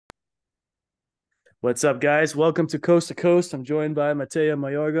What's up, guys? Welcome to Coast to Coast. I'm joined by Mateo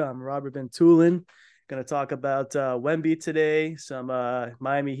Mayorga. I'm Robert Bentulin. Going to talk about Wemby today, some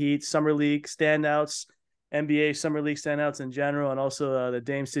Miami Heat Summer League standouts, NBA Summer League standouts in general, and also the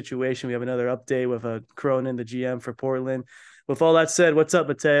Dame situation. We have another update with Cronin, the GM for Portland. With all that said, what's up,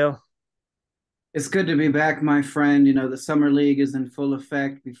 Mateo? It's good to be back, my friend. You know, the summer league is in full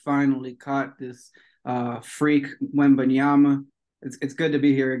effect. We finally caught this freak Wembanyama. It's good to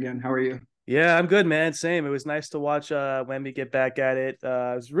be here again. How are you? Yeah, I'm good, man. Same. It was nice to watch Wemby get back at it.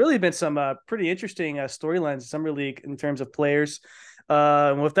 It's really been some pretty interesting storylines in Summer League in terms of players.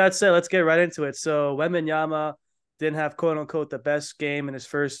 And with that said, let's get right into it. So Wembanyama didn't have quote unquote the best game in his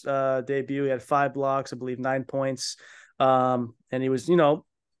first debut. He had 5 blocks, I believe 9 points. And he was,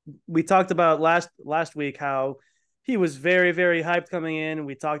 we talked about last week how he was very, very hyped coming in.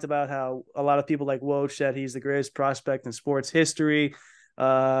 We talked about how a lot of people like Woj said he's the greatest prospect in sports history.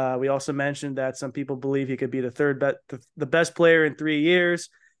 We also mentioned that some people believe he could be the best player in 3 years,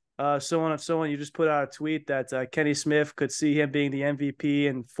 so on and so on. You just put out a tweet that Kenny Smith could see him being the MVP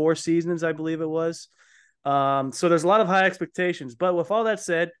in 4 seasons, I believe it was. So there's a lot of high expectations. But with all that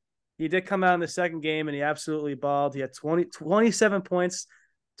said, he did come out in the second game and he absolutely balled. He had 27 points,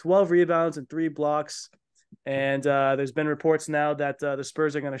 12 rebounds, and 3 blocks. And there's been reports now that the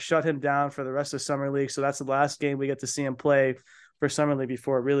Spurs are going to shut him down for the rest of Summer League. So that's the last game we get to see him play for Summer League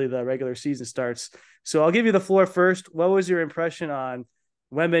before really the regular season starts. So I'll give you the floor first. What was your impression on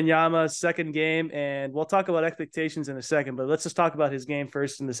Wembanyama's second game? And we'll talk about expectations in a second, but let's just talk about his game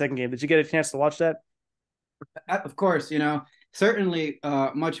first in the second game. Did you get a chance to watch that? Of course, certainly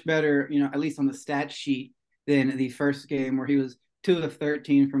much better, at least on the stat sheet than the first game where he was 2 of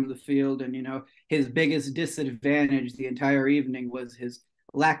 13 from the field. And, his biggest disadvantage the entire evening was his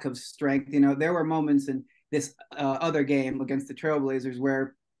lack of strength. There were moments in this other game against the Trailblazers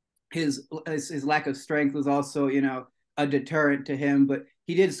where his lack of strength was also, a deterrent to him. But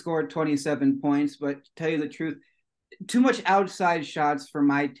he did score 27 points. But to tell you the truth, too much outside shots for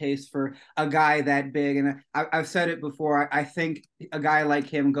my taste for a guy that big. And I've said it before. I think a guy like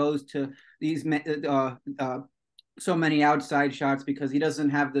him goes to these so many outside shots because he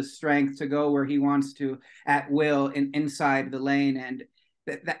doesn't have the strength to go where he wants to at will inside the lane, and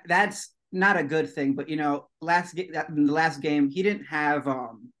that's not a good thing. But in the last game, he didn't have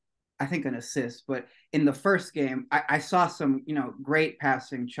I think an assist, but in the first game, I saw some great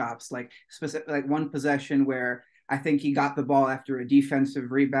passing chops, like specific, like one possession where I think he got the ball after a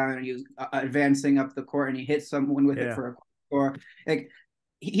defensive rebound and he was advancing up the court and he hit someone with it Yeah. for a score. Like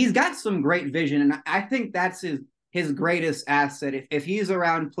he's got some great vision, and I think that's his greatest asset. If he's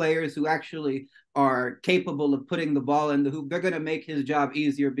around players who actually are capable of putting the ball in the hoop, they're going to make his job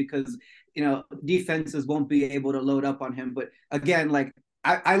easier because defenses won't be able to load up on him. But again, like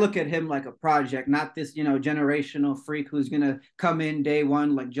I look at him like a project, not this generational freak who's going to come in day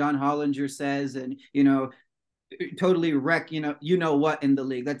one like John Hollinger says, and totally wreck what in the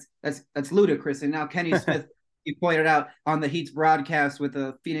league. That's ludicrous. And now Kenny Smith, he pointed out on the Heat's broadcast with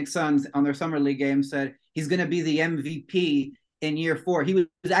the Phoenix Suns on their summer league game, said he's going to be the MVP in year 4. He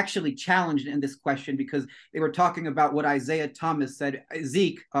was actually challenged in this question because they were talking about what Isaiah Thomas said.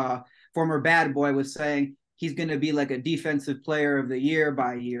 Zeke, former bad boy, was saying he's going to be like a defensive player of the year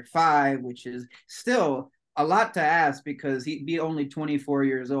by year 5, which is still a lot to ask because he'd be only 24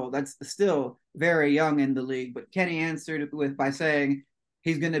 years old. That's still very young in the league. But Kenny answered by saying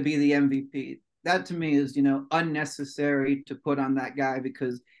he's going to be the MVP. That to me is, unnecessary to put on that guy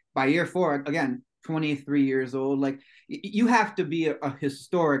because by year 4, again, 23 years old, like you have to be a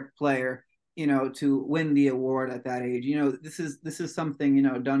historic player, to win the award at that age. This is something,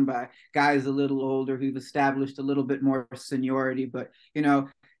 done by guys a little older who've established a little bit more seniority. But,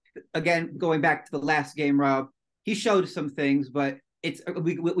 again, going back to the last game, Rob, he showed some things, but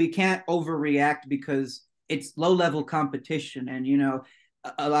we can't overreact because it's low level competition, and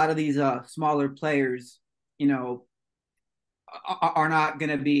a lot of these smaller players, are not going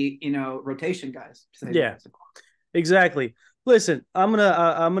to be rotation guys. To say the Yeah, least. exactly. Listen, I'm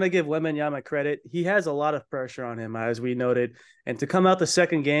gonna give Wembanyama credit. He has a lot of pressure on him, as we noted, and to come out the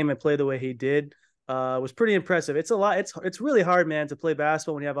second game and play the way he did was pretty impressive. It's a lot. It's really hard, man, to play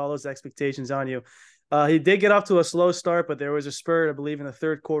basketball when you have all those expectations on you. He did get off to a slow start, but there was a spurt. I believe in the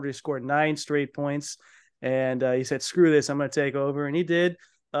third quarter, he scored 9 straight points, and he said, "Screw this, I'm going to take over," and he did.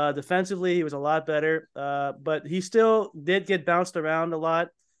 Defensively, he was a lot better, but he still did get bounced around a lot.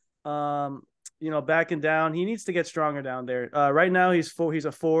 Um, back and down. He needs to get stronger down there. Right now, he's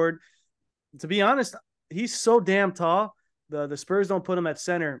a forward. To be honest, he's so damn tall. The Spurs don't put him at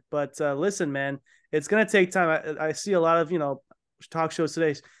center. But listen, man, it's gonna take time. I see a lot of talk shows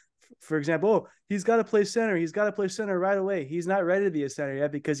today for example, oh, he's got to play center. He's got to play center right away. He's not ready to be a center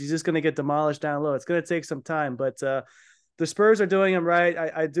yet because he's just going to get demolished down low. It's going to take some time, but the Spurs are doing him right.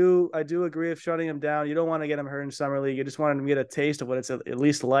 I do agree with shutting him down. You don't want to get him hurt in summer league. You just want him to get a taste of what it's at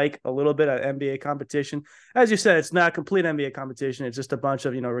least like a little bit at NBA competition. As you said, it's not complete NBA competition. It's just a bunch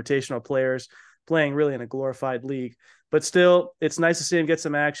of rotational players playing really in a glorified league. But still, it's nice to see him get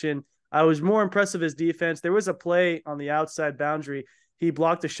some action. I was more impressed with his defense. There was a play on the outside boundary. He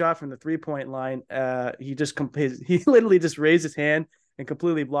blocked a shot from the 3-point line. He literally just raised his hand and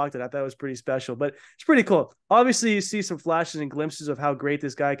completely blocked it. I thought it was pretty special, but it's pretty cool. Obviously, you see some flashes and glimpses of how great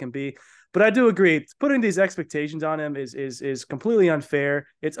this guy can be, but I do agree putting these expectations on him is completely unfair.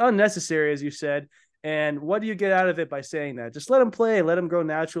 It's unnecessary, as you said. And what do you get out of it by saying that? Just let him play, let him grow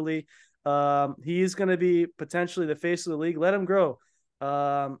naturally. He's going to be potentially the face of the league. Let him grow.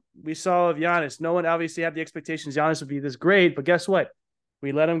 We saw of Giannis. No one obviously had the expectations Giannis would be this great, but guess what?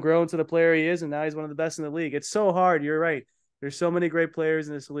 We let him grow into the player he is, and now he's one of the best in the league. It's so hard. You're right. There's so many great players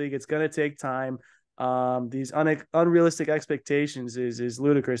in this league. It's going to take time. These unrealistic expectations is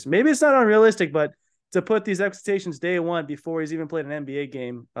ludicrous. Maybe it's not unrealistic, but to put these expectations day one before he's even played an NBA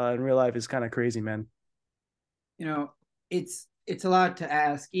game in real life is kind of crazy, man. It's a lot to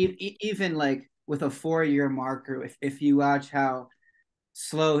ask. Even like with a 4-year marker, if you watch how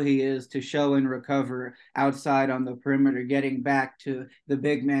slow he is to show and recover outside on the perimeter, getting back to the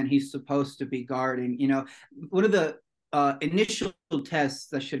big man he's supposed to be guarding. One of the initial tests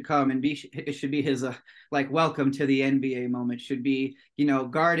that should come and it should be his like welcome to the NBA moment should be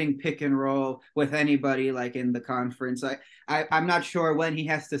guarding pick and roll with anybody like in the conference. I'm not sure when he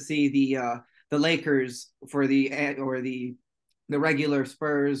has to see the Lakers for the regular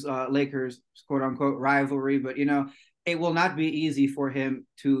Spurs Lakers quote unquote rivalry, but it will not be easy for him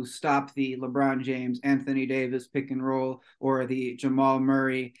to stop the LeBron James, Anthony Davis pick and roll or the Jamal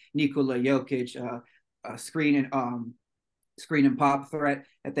Murray, Nikola Jokic screen and pop threat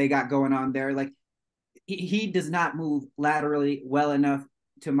that they got going on there. Like he does not move laterally well enough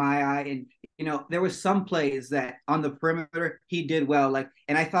to my eye. And there was some plays that on the perimeter he did well.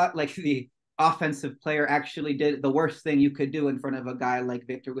 And I thought like the offensive player actually did the worst thing you could do in front of a guy like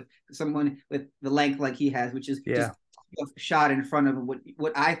Victor, with someone with the length like he has, which is just a shot in front of him.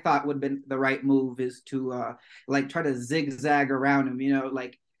 What I thought would have been the right move is to try to zigzag around him,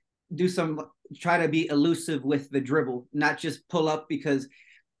 like try to be elusive with the dribble, not just pull up, because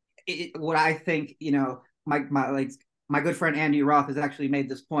what I think, my good friend Andy Roth has actually made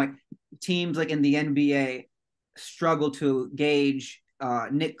this point. Teams like in the NBA struggle to gauge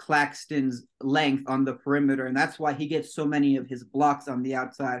Nick Claxton's length on the perimeter, and that's why he gets so many of his blocks on the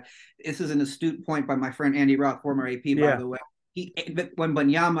outside. This is an astute point by my friend Andy Roth, former AP, by the way. When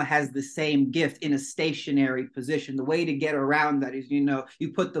Wembanyama has the same gift in a stationary position, the way to get around that is,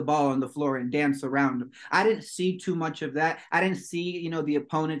 you put the ball on the floor and dance around him. I didn't see too much of that. I didn't see, the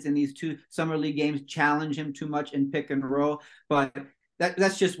opponents in these 2 summer league games challenge him too much in pick and roll. But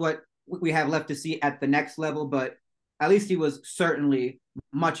that's just what we have left to see at the next level. But at least he was certainly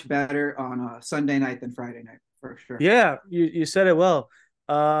much better on Sunday night than Friday night, for sure. Yeah, you said it well.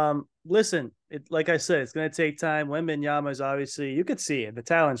 Listen, like I said, it's going to take time. Wembanyama is obviously, you could see it. The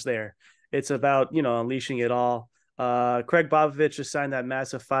talent's there. It's about, unleashing it all. Craig Popovich just signed that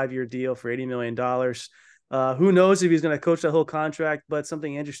massive 5-year deal for $80 million. Who knows if he's going to coach that whole contract, but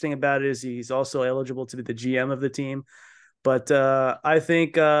something interesting about it is he's also eligible to be the GM of the team. But I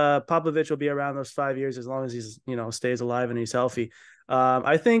think Popovich will be around those 5 years as long as he's, stays alive and he's healthy.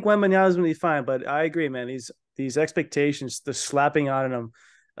 I think Wembanyama is going to be fine, but I agree, man. These expectations, the slapping on him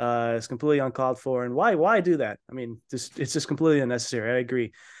is completely uncalled for. And why do that? I mean, it's just completely unnecessary. I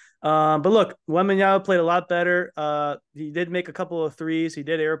agree. But look, Wembanyama played a lot better. He did make a couple of threes. He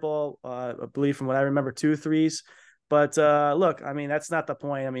did airball, I believe, from what I remember, 2 threes. But look, I mean, that's not the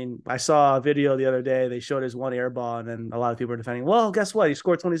point. I mean, I saw a video the other day. They showed his 1 air ball, and then a lot of people are defending, well, guess what? He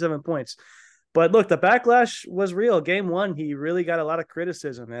scored 27 points. But look, the backlash was real. Game 1, he really got a lot of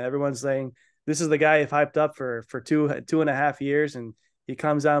criticism. And everyone's saying, this is the guy you've hyped up for 2.5 years, and he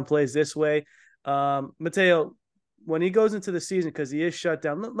comes out and plays this way. Mateo, when he goes into the season, because he is shut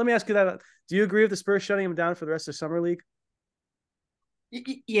down, let me ask you that. Do you agree with the Spurs shutting him down for the rest of Summer League?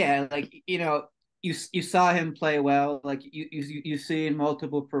 Yeah, you saw him play well. Like you see in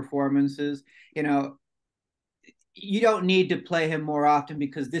multiple performances. You don't need to play him more often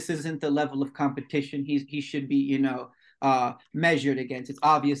because this isn't the level of competition he should be. measured against. It's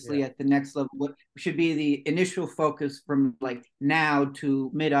obviously Yeah. at the next level. What should be the initial focus from like now to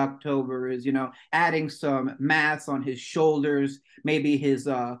mid-October is, adding some mass on his shoulders, maybe his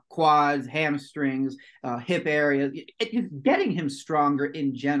quads, hamstrings, hip areas. Getting him stronger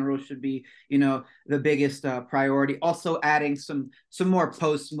in general should be, the biggest priority. Also adding some more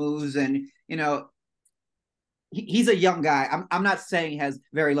post moves, and he's a young guy. I'm not saying he has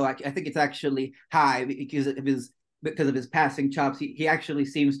very low IQ. I think it's actually high because of his passing chops. He actually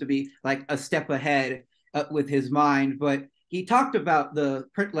seems to be like a step ahead with his mind. But he talked about the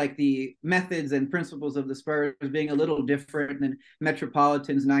methods and principles of the Spurs being a little different than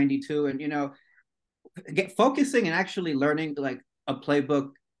Metropolitan's '92, and focusing and actually learning like a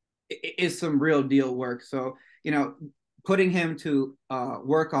playbook is some real deal work. So putting him to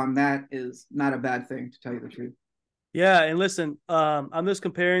work on that is not a bad thing, to tell you the truth. Yeah, and listen, I'm just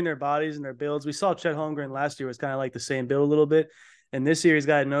comparing their bodies and their builds. We saw Chet Holmgren last year was kind of like the same build a little bit, and this year he's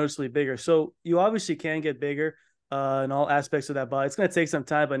got noticeably bigger. So you obviously can get bigger in all aspects of that body. It's going to take some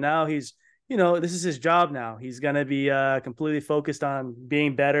time, but now he's, this is his job now. He's going to be completely focused on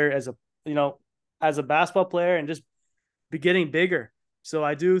being better as a basketball player and just be getting bigger. So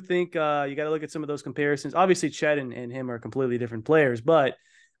I do think you got to look at some of those comparisons. Obviously, Chet and him are completely different players, but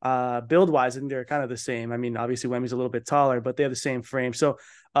build wise, I think they're kind of the same. I mean, obviously Wemby's a little bit taller, but they have the same frame. So,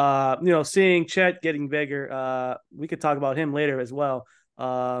 seeing Chet getting bigger, we could talk about him later as well.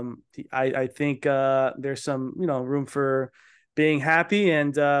 I think there's some, room for being happy.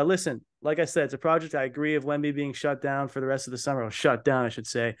 And listen, like I said, it's a project. I agree of Wemby being shut down for the rest of the summer, or shut down, I should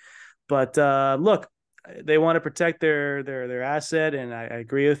say. But look, they want to protect their asset, and I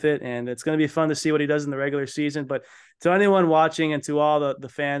agree with it. And it's going to be fun to see what he does in the regular season. But to anyone watching and to all the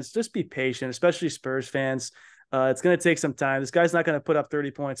fans, just be patient, especially Spurs fans. It's going to take some time. This guy's not going to put up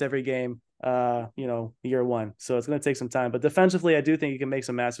 30 points every game, year one. So it's going to take some time. But defensively, I do think he can make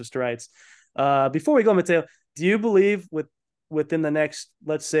some massive strides. Before we go, Mateo, do you believe within the next,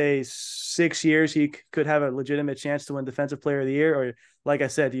 let's say, 6 years, he could have a legitimate chance to win Defensive Player of the Year? Or, like I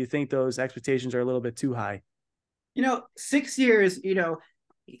said, do you think those expectations are a little bit too high? 6 years,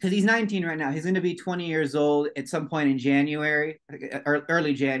 because he's 19 right now. He's going to be 20 years old at some point in January, or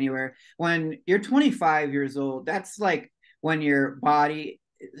early January. When you're 25 years old, that's like when your body,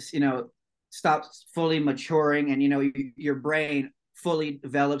 stops fully maturing, and your brain fully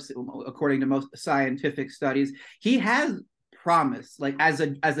develops according to most scientific studies. He has promise, like as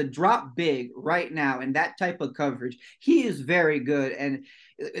a drop big right now in that type of coverage. He is very good, and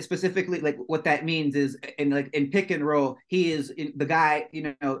specifically like what that means is in pick and roll, he is the guy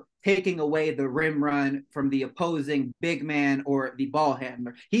taking away the rim run from the opposing big man or the ball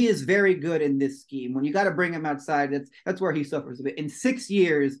handler. He is very good in this scheme. When you got to bring him outside, that's where he suffers a bit. In 6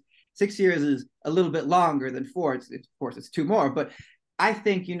 years, 6 years is a little bit longer than four. Of course it's two more, but I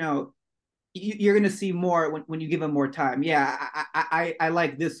think you're going to see more when you give him more time. Yeah, I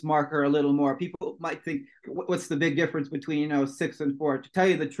like this marker a little more. People might think, what's the big difference between 6 and 4? To tell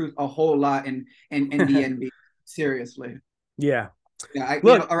you the truth, a whole lot in the NBA. Seriously. Yeah. Yeah,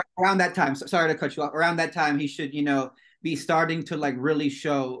 Look, around that time. Sorry to cut you off. Around that time, he should be starting to like really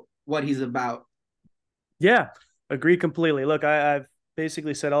show what he's about. yeah, agree completely. Look, I've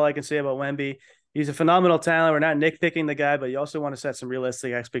basically said all I can say about Wemby. He's a phenomenal talent. We're not nitpicking the guy, but you also want to set some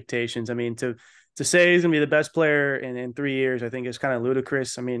realistic expectations. I mean, to say he's going to be the best player in 3 years, I think is kind of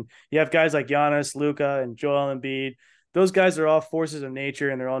ludicrous. I mean, you have guys like Giannis, Luka, and Joel Embiid. Those guys are all forces of nature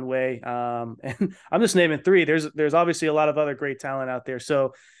in their own way. And I'm just naming three. There's obviously a lot of other great talent out there.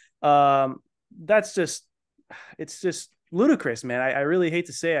 So that's just it's just ludicrous, man. I really hate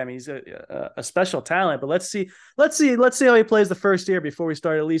to say it. I mean, he's a special talent, but let's see how he plays the first year before we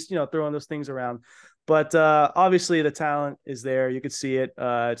start at least throwing those things around. But obviously the talent is there. You could see it.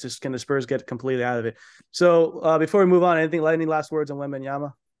 It's just, can the Spurs get completely out of it? So before we move on, any last words on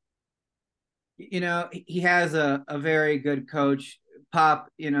Wembanyama? He has a very good coach. Pop,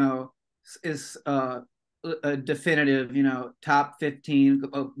 is a definitive, top 15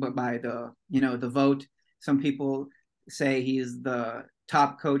 by the vote. Some people say he's the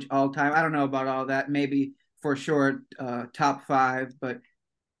top coach all time. I don't know about all that. Maybe for sure top 5, but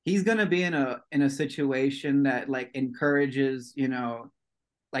he's gonna be in a situation that like encourages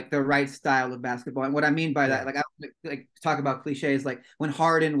like the right style of basketball. And what I mean by that, like I like talk about cliches, like when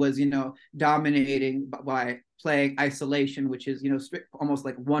Harden was dominating by playing isolation, which is almost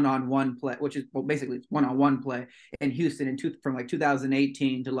like one-on-one play, which is basically one-on-one play in Houston from like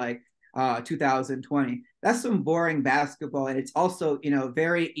 2018 to like 2020. That's some boring basketball, and it's also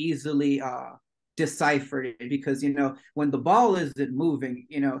very easily deciphered because when the ball isn't moving,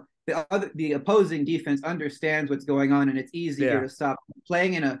 the opposing defense understands what's going on, and it's easier Yeah. to stop.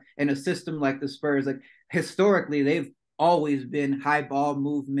 Playing in a system like the Spurs, like historically they've always been high ball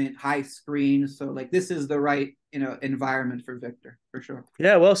movement, high screens. So like this is the right, environment for Victor for sure.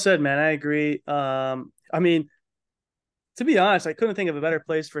 Yeah, well said, man. I agree. I mean, to be honest, I couldn't think of a better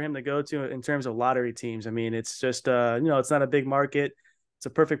place for him to go to in terms of lottery teams. I mean, it's just it's not a big market. It's a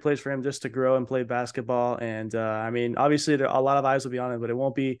perfect place for him just to grow and play basketball. And I mean, obviously, a lot of eyes will be on him, but it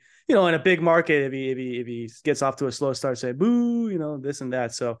won't be, in a big market if he gets off to a slow start, say boo, this and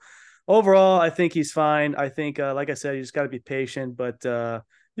that. So overall, I think he's fine. I think, like I said, you just got to be patient, but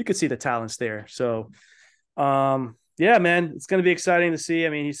you could see the talents there. So yeah, man, it's going to be exciting to see. I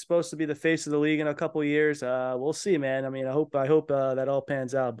mean, he's supposed to be the face of the league in a couple of years. We'll see, man. I mean, I hope that all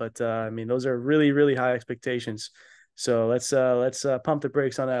pans out, but I mean, those are really, really high expectations. So let's pump the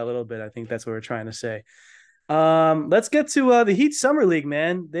brakes on that a little bit. I think that's what we're trying to say. Let's get to the Heat Summer League,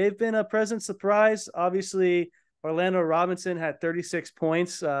 man. They've been a pleasant surprise. Obviously, Orlando Robinson had 36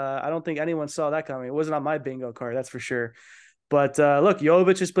 points. I don't think anyone saw that coming. It wasn't on my bingo card, that's for sure. But look,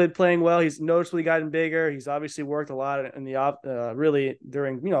 Jovic has been playing well. He's noticeably gotten bigger. He's obviously worked a lot in the really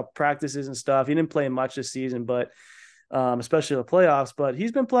during practices and stuff. He didn't play much this season, but especially the playoffs. But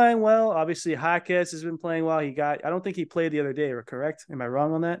he's been playing well. Obviously, Jaquez has been playing well. I don't think he played the other day. Correct? Am I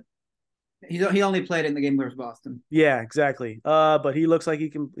wrong on that? He only played in the game versus Boston. Yeah, exactly. But he looks like he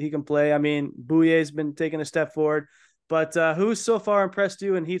can play. I mean, Bouyer's been taking a step forward. But who's so far impressed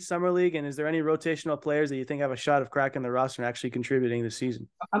you in Heat Summer League? And is there any rotational players that you think have a shot of cracking the roster and actually contributing this season?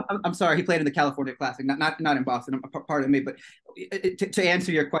 I'm sorry, he played in the California Classic, not in Boston. Pardon me, but to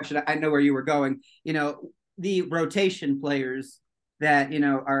answer your question, I know where you were going. The rotation players that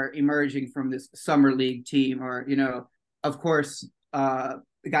are emerging from this summer league team, or of course, the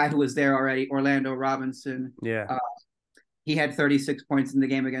guy who was there already, Orlando Robinson. Yeah. He had 36 points in the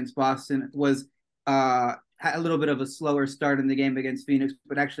game against Boston. Was had a little bit of a slower start in the game against Phoenix,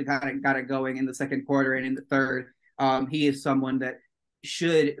 but actually kind of got it going in the second quarter and in the third. He is someone that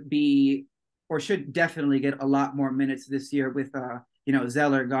should definitely get a lot more minutes this year with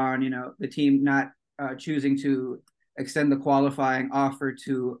Zeller gone. The team not choosing to extend the qualifying offer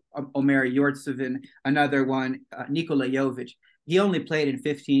to Omer Yurtseven, another one, Nikola Jovic. He only played in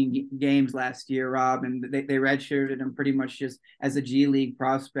 15 games last year, Rob, and they redshirted him pretty much just as a G League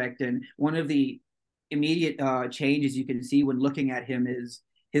prospect. And one of the immediate changes you can see when looking at him is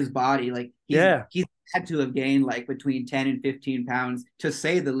his body. Like he's had to have gained like between 10 and 15 pounds, to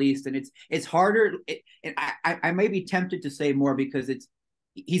say the least. And it's harder. I may be tempted to say more because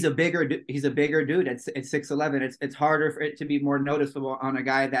he's a bigger dude at 6'11". It's harder for it to be more noticeable on a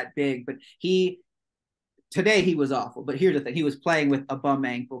guy that big. But today he was awful. But here's the thing: he was playing with a bum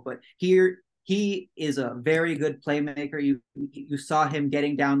ankle. But here he is a very good playmaker. You saw him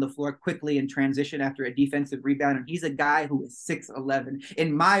getting down the floor quickly in transition after a defensive rebound, and he's a guy who is 6'11".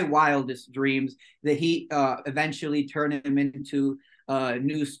 In my wildest dreams, that he eventually turned him into a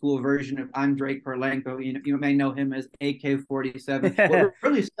new school version of Andrei Korolenko. You may know him as AK-47. What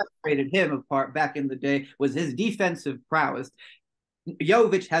really separated him apart back in the day was his defensive prowess.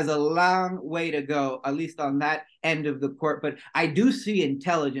 Jovic has a long way to go, at least on that end of the court. But I do see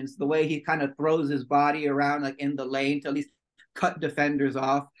intelligence, the way he kind of throws his body around like in the lane to at least cut defenders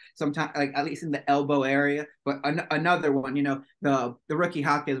off, sometimes like at least in the elbow area. But another one, the rookie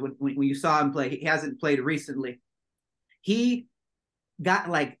Jaquez, when you saw him play, he hasn't played recently. He got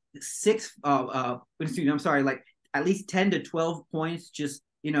like like at least 10 to 12 points, just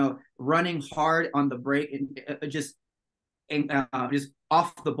running hard on the break and just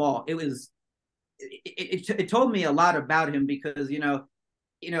off the ball. It told me a lot about him because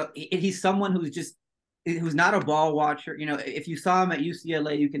he's someone who's not a ball watcher. If you saw him at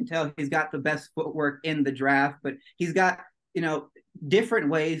UCLA, you can tell he's got the best footwork in the draft, but he's got different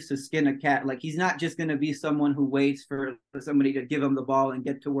ways to skin a cat. Like he's not just going to be someone who waits for somebody to give him the ball and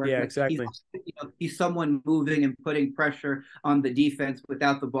get to work. Yeah, exactly. He's someone moving and putting pressure on the defense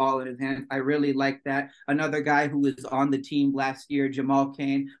without the ball in his hand. I really like that. Another guy who was on the team last year, Jamal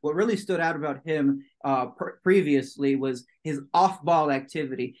Cain. What really stood out about him previously was his off-ball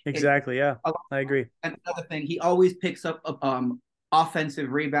activity. Exactly. Yeah, I agree. Another thing, he always picks up offensive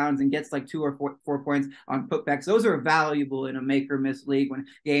rebounds and gets like 2 or 4 points on putbacks. Those are valuable in a make or miss league when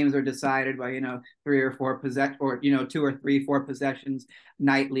games are decided by 3 or 4 possessions, or 2 or 3, 4 possessions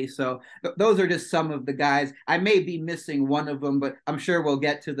nightly. So those are just some of the guys. I may be missing one of them, but I'm sure we'll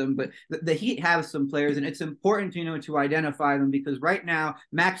get to them. But the Heat have some players, and it's important to identify them, because right now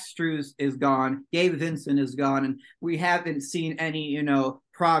Max Strus is gone, Gabe Vincent is gone, and we haven't seen any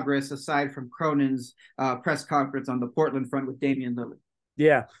progress aside from Cronin's press conference on the Portland front with Damian Lillard.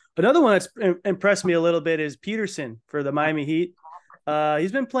 Yeah. Another one that's impressed me a little bit is Peterson for the Miami Heat.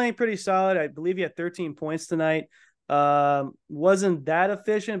 He's been playing pretty solid. I believe he had 13 points tonight. Wasn't that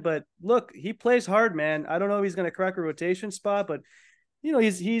efficient, but look, he plays hard, man. I don't know if he's going to crack a rotation spot, but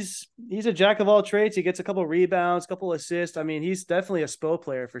he's a jack of all trades. He gets a couple rebounds, a couple assists. I mean, he's definitely a SPO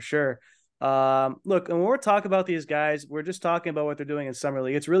player for sure. Look, and when we're talking about these guys, we're just talking about what they're doing in summer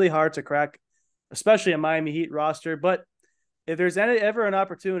league. It's really hard to crack, especially a Miami Heat roster. But if there's ever an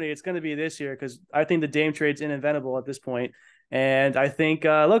opportunity, it's going to be this year because I think the Dame trade's inventable at this point. And I think,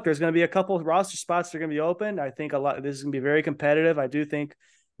 look, there's going to be a couple of roster spots that are going to be open. I think a lot. This is going to be very competitive. I do think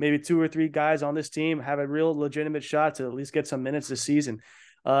maybe 2 or 3 guys on this team have a real legitimate shot to at least get some minutes this season.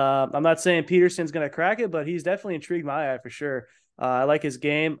 I'm not saying Peterson's going to crack it, but he's definitely intrigued my eye for sure. I like his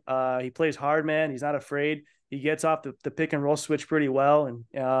game. He plays hard, man. He's not afraid. He gets off the pick and roll switch pretty well.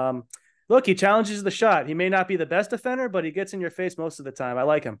 And look, he challenges the shot. He may not be the best defender, but he gets in your face most of the time. I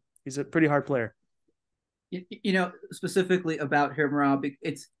like him. He's a pretty hard player. Specifically about him, Rob,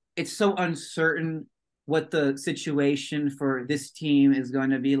 it's so uncertain what the situation for this team is going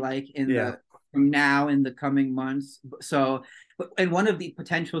to be like from now in the coming months. So, and one of the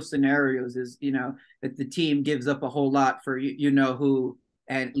potential scenarios is, that the team gives up a whole lot for who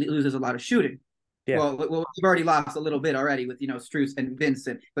and loses a lot of shooting. Yeah. Well, we've already lost a little bit already with Strus and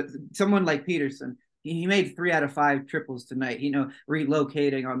Vincent, but someone like Peterson, he made 3 out of 5 triples tonight.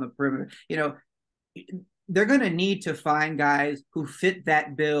 Relocating on the perimeter. They're going to need to find guys who fit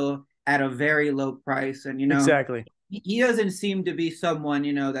that bill at a very low price, and exactly. He doesn't seem to be someone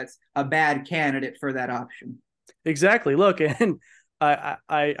that's a bad candidate for that option. Exactly. Look, and I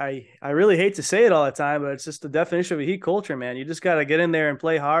really hate to say it all the time, but it's just the definition of a Heat culture, man. You just got to get in there and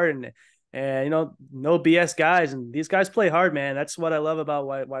play hard, and no BS guys, and these guys play hard, man. That's what I love about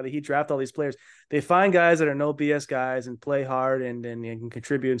why the Heat draft all these players. They find guys that are no BS guys and play hard and can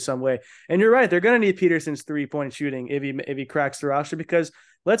contribute in some way. And you're right, they're going to need Peterson's 3-point shooting if he cracks the roster, because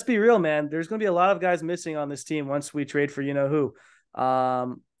let's be real, man. There's going to be a lot of guys missing on this team once we trade for who.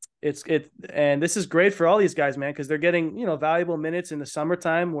 And this is great for all these guys, man, because they're getting valuable minutes in the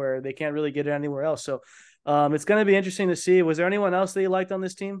summertime where they can't really get it anywhere else. So it's going to be interesting to see. Was there anyone else that you liked on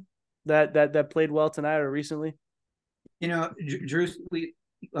this team that played well tonight or recently? Drew,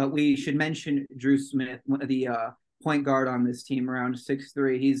 we should mention Drew Smith, the point guard on this team, around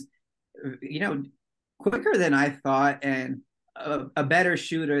 6'3". He's quicker than I thought and a better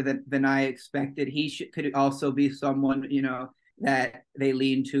shooter than I expected. He could also be someone that they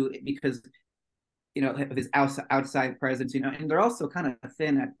lean to because of his outside presence, and they're also kind of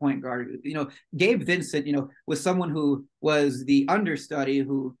thin at point guard. Gabe Vincent, was someone who was the understudy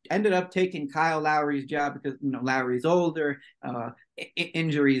who ended up taking Kyle Lowry's job because, Lowry's older,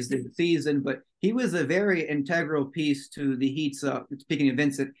 injuries this season, but he was a very integral piece to the Heat's, speaking of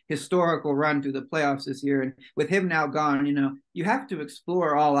Vincent, historical run through the playoffs this year. And with him now gone, you have to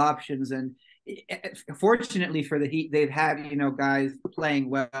explore all options. And fortunately for the Heat, they've had, guys playing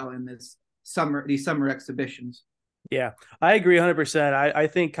well in these summer exhibitions. Yeah, I agree 100%. I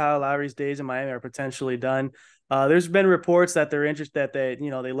think Kyle Lowry's days in Miami are potentially done. There's been reports that they're interested, that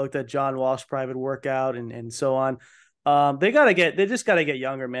they looked at John Walsh's private workout and so on. They just gotta get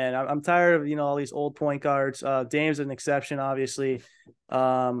younger, man. I'm tired of all these old point guards. Dame's an exception, obviously.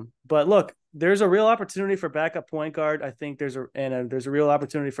 But look, there's a real opportunity for backup point guard. I think there's a real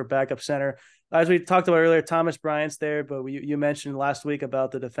opportunity for backup center. As we talked about earlier, Thomas Bryant's there, but you mentioned last week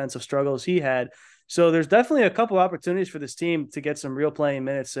about the defensive struggles he had. So there's definitely a couple opportunities for this team to get some real playing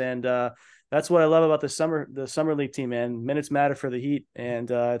minutes, and that's what I love about the summer league team, man. Minutes matter for the Heat,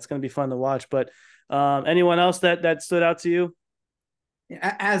 and it's going to be fun to watch. But anyone else that stood out to you?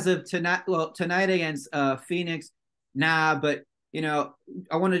 As of tonight, tonight against Phoenix, nah, but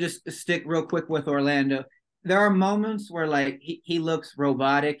I want to just stick real quick with Orlando. There are moments where he looks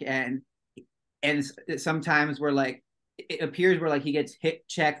robotic and sometimes where it appears where he gets hit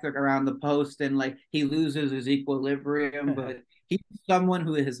checked around the post and he loses his equilibrium, but he's someone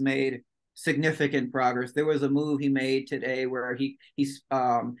who has made significant progress. There was a move he made today where he's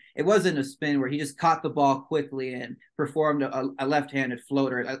it wasn't a spin, where he just caught the ball quickly and performed a left-handed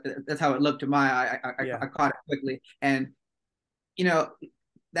floater. That's how it looked to my eye. I caught it quickly, and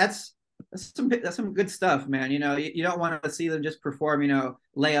that's some good stuff, man. You don't want to see them just perform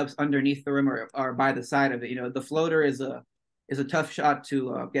layups underneath the rim or by the side of it. The floater is a tough shot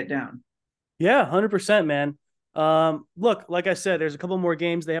to get down. Yeah, 100%, man. Look, like I said, there's a couple more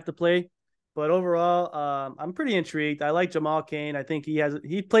games they have to play, but overall, I'm pretty intrigued. I like Jamal Cain. I think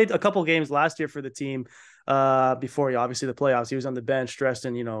he played a couple games last year for the team before obviously the playoffs. He was on the bench dressed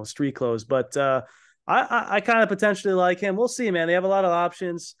in street clothes, but I kind of potentially like him. We'll see, man. They have a lot of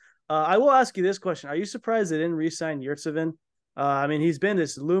options. I will ask you this question: are you surprised they didn't re-sign Yurtsevin? I mean, he's been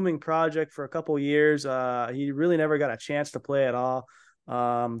this looming project for a couple years. He really never got a chance to play at all.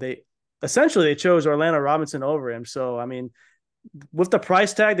 They essentially they chose Orlando Robinson over him. So, I mean, with the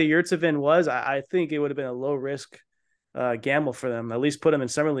price tag that Yurtsevin was, I think it would have been a low risk gamble for them. At least put him in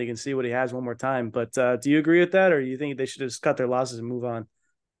summer league and see what he has one more time. But do you agree with that, or do you think they should just cut their losses and move on?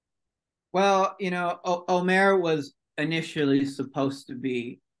 Well, Omer was initially supposed to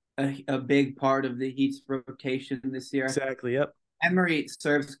be a big part of the Heat's rotation this year. Exactly. Yep. Emery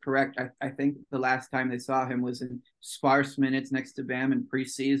serves correct. I think the last time they saw him was in sparse minutes next to Bam in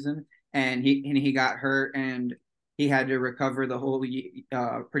preseason, and he got hurt and he had to recover the whole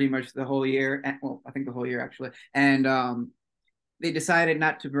pretty much the whole year. Well, I think the whole year actually, and they decided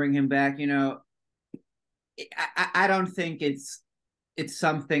not to bring him back. I don't think it's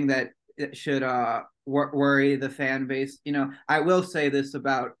something that should worry the fan base. I will say this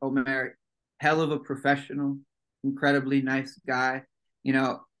about Omer: hell of a professional, incredibly nice guy.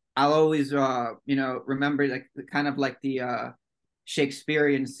 I'll always remember like kind of like the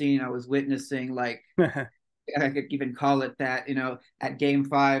Shakespearean scene I was witnessing, like I could even call it that, at game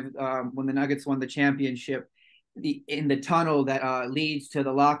 5, when the Nuggets won the championship, in the tunnel that leads to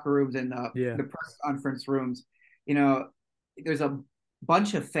the locker rooms and Yeah. the press conference rooms, there's a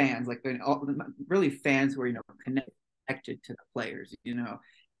bunch of fans, like really fans who are, connected to the players,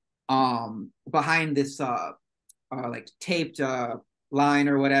 behind this like taped line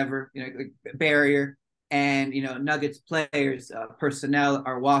or whatever, like barrier, and Nuggets players, personnel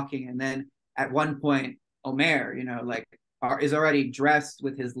are walking, and then at one point Omer, like is already dressed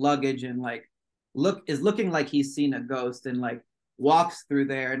with his luggage and like is looking like he's seen a ghost, and like walks through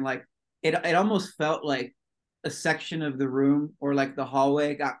there, and like it almost felt like a section of the room or like the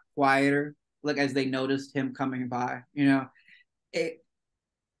hallway got quieter, like as they noticed him coming by. It,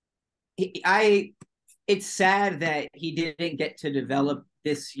 I it's sad that he didn't get to develop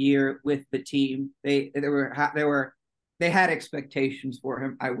this year with the team. They had expectations for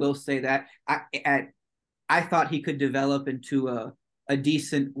him. I will say that I thought he could develop into a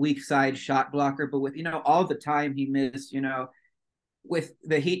decent weak side shot blocker, but with all the time he missed, with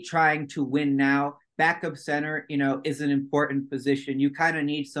the Heat trying to win now, backup center, is an important position. You kind of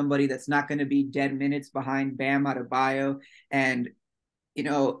need somebody that's not going to be dead minutes behind Bam Adebayo, and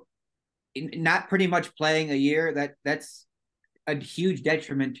not pretty much playing a year. That's a huge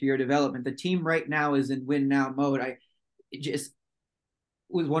detriment to your development. The team right now is in win now mode. It just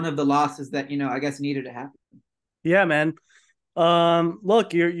was one of the losses that I guess needed to happen. Yeah, man.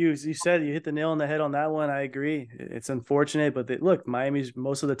 Look, you said you hit the nail on the head on that one. I agree. It's unfortunate, but look, Miami's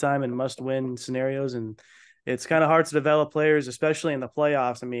most of the time in must-win scenarios, and it's kind of hard to develop players, especially in the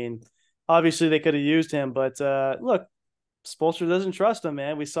playoffs. I mean, obviously they could have used him, but look, Spoelstra doesn't trust him,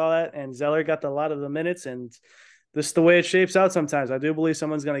 man. We saw that, and Zeller got a lot of the minutes, and this is the way it shapes out sometimes. I do believe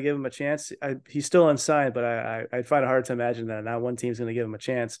someone's going to give him a chance. He's still unsigned, but I find it hard to imagine that not one team's going to give him a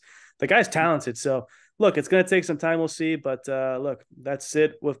chance. The guy's talented, so look, it's going to take some time. We'll see, but look, that's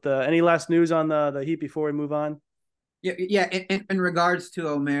it. With any last news on the Heat before we move on? Yeah. In regards to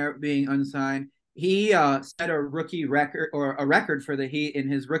Omer being unsigned, he set a rookie record, or a record for the Heat in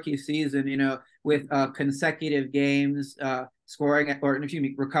his rookie season. With consecutive games, scoring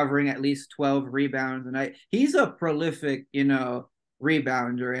recovering at least 12 rebounds a night. He's a prolific,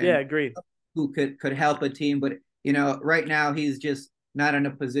 rebounder, Yeah, and agreed. who could help a team. But right now he's just not in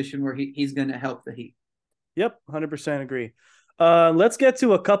a position where he's going to help the Heat. Yep, 100% agree. Let's get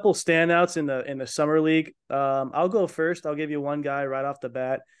to a couple standouts in the summer league. I'll go first. I'll give you one guy right off the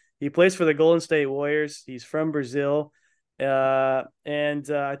bat. He plays for the Golden State Warriors. He's from Brazil, and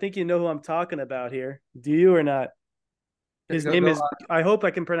I think you know who I'm talking about here. Do you or not? His Go, name go is. I hope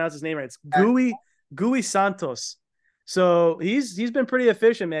I can pronounce his name right. It's Gui Santos. So he's been pretty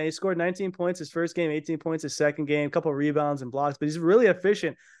efficient, man. He scored 19 points his first game, 18 points his second game, a couple of rebounds and blocks, but he's really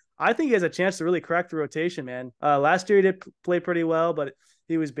efficient. I think he has a chance to really crack the rotation, man. Last year he did play pretty well, but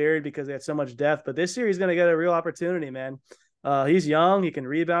he was buried because they had so much depth. But this year he's going to get a real opportunity, man. He's young, he can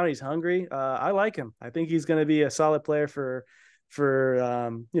rebound, he's hungry. I like him. I think he's going to be a solid player for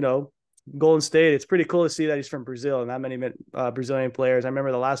Golden State. It's pretty cool to see that he's from Brazil and not many Brazilian players. I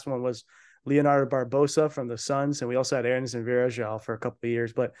remember the last one was Leonardo Barbosa from the Suns, and we also had Anderson Varejao for a couple of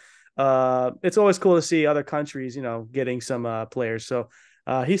years. But it's always cool to see other countries, getting some players. So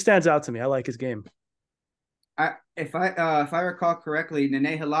he stands out to me. I like his game. If I recall correctly,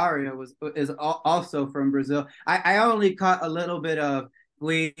 Nene Hilaria is also from Brazil. I only caught a little bit of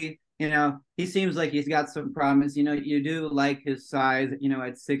Gui, he seems like he's got some promise. You do like his size, at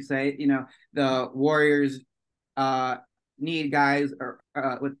 6'8". The Warriors uh need guys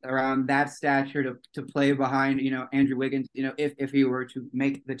with around that stature to play behind, Andrew Wiggins, if he were to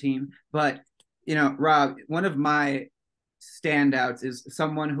make the team. But, Rob, one of my standouts is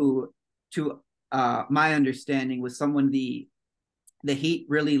someone who, to my understanding, was someone the Heat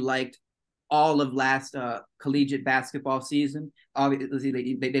really liked all of last collegiate basketball season. Obviously,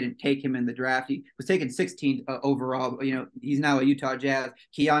 they didn't take him in the draft. He was taken 16th overall. He's now a Utah Jazz.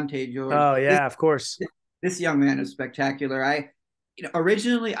 Keontae George. Oh This yeah, of course. this young man is spectacular.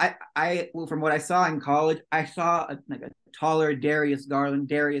 Originally, well, from what I saw in college, I saw like a taller Darius Garland.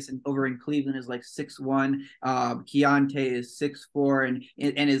 Darius over in Cleveland is like 6'1". Keontae is 6'4",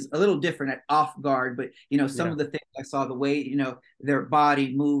 and is a little different at off guard. But some Yeah. of the things I saw, the way their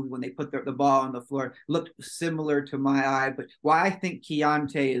body moved when they put the ball on the floor, looked similar to my eye. But why I think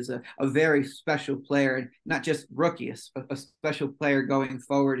Keontae is a very special player, and not just rookie, a special player going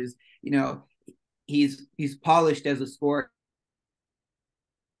forward, is he's polished as a scorer.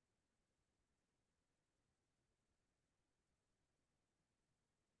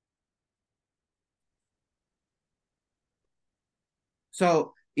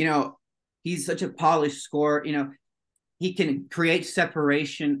 So, he's such a polished scorer. He can create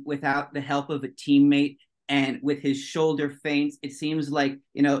separation without the help of a teammate. And with his shoulder feints, it seems like,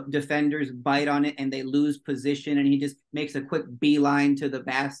 defenders bite on it and they lose position, and he just makes a quick beeline to the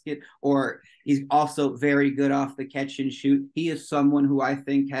basket. Or he's also very good off the catch and shoot. He is someone who I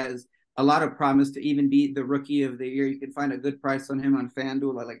think has a lot of promise to even be the rookie of the year. You can find a good price on him on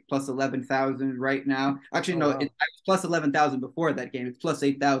FanDuel, like plus 11,000 right now. Actually, Oh no, wow. it's plus 11,000 before that game. It's plus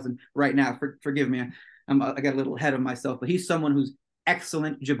 8,000 right now. Forgive me, I got a little ahead of myself, but he's someone who's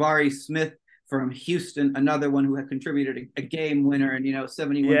excellent. Jabari Smith from Houston, another one who had contributed a game winner and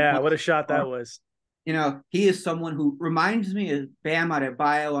 71 Yeah, points. what a shot that was. He is someone who reminds me of Bam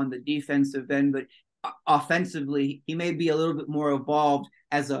Adebayo on the defensive end, but offensively, he may be a little bit more evolved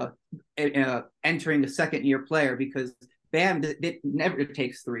as entering a second year player, because Bam never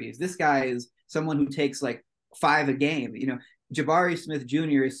takes threes. This guy is someone who takes like 5 a game. Jabari Smith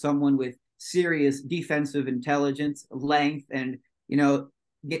Jr. is someone with serious defensive intelligence, length, and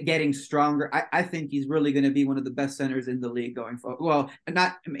getting stronger. I think he's really going to be one of the best centers in the league going forward. Well,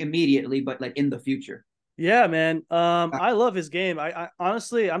 not immediately, but like in the future. Yeah, man. I love his game. I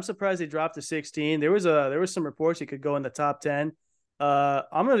honestly, I'm surprised he dropped to 16. There was some reports he could go in the top 10.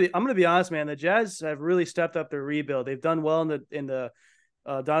 I'm gonna be honest, man. The Jazz have really stepped up their rebuild. They've done well in the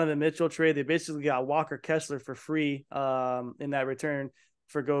Donovan Mitchell trade. They basically got Walker Kessler for free in that return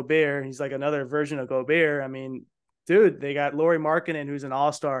for Gobert. He's like another version of Gobert. I mean, dude, they got Lauri Markkanen, who's an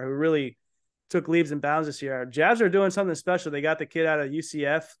all-star, who really took leaps and bounds this year. Jazz are doing something special. They got the kid out of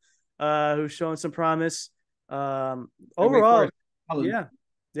UCF who's showing some promise. Wake Overall, Forest, Collins. yeah,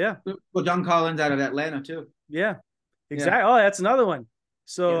 yeah, Well, John Collins out of Atlanta too. yeah, Yeah. exactly. Oh, that's another one.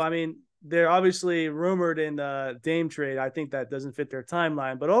 So, Yes. I mean, they're obviously rumored in the Dame trade. I think that doesn't fit their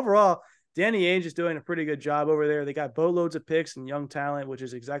timeline. But overall, Danny Ainge is doing a pretty good job over there. They got boatloads of picks and young talent, which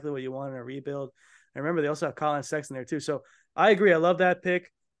is exactly what you want in a rebuild. And remember, they also have Colin Sexton there too. So I agree. I love that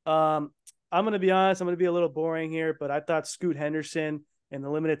pick. I'm going to be honest. I'm going to be a little boring here, but I thought Scoot Henderson in the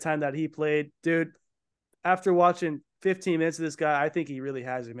limited time that he played, dude, after watching 15 minutes of this guy, I think he really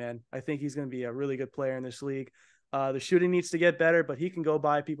has it, man. I think he's going to be a really good player in this league. The shooting needs to get better, but he can go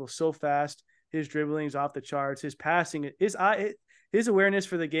by people so fast. His dribbling is off the charts. His passing, his awareness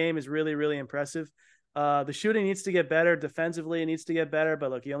for the game is really, really impressive. The shooting needs to get better. Defensively, it needs to get better.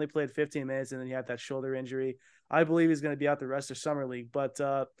 But look, he only played 15 minutes, and then he had that shoulder injury. I believe he's going to be out the rest of summer league. But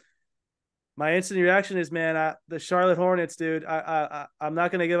my instant reaction is, man, the Charlotte Hornets, dude. I'm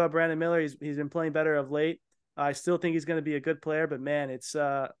not going to give up Brandon Miller. He's been playing better of late. I still think he's going to be a good player, but man, it's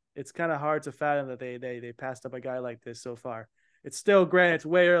kind of hard to fathom that they passed up a guy like this so far. It's still great. It's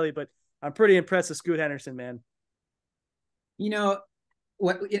way early, but I'm pretty impressed with Scoot Henderson, man. You know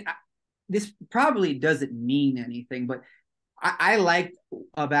what? This probably doesn't mean anything, but I liked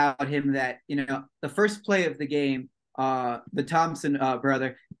about him that the first play of the game, the Thompson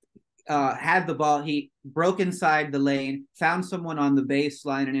brother had the ball. He broke inside the lane, found someone on the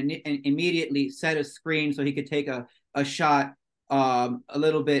baseline, and immediately set a screen so he could take a shot a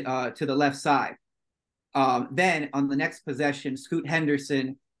little bit to the left side. Then on the next possession, Scoot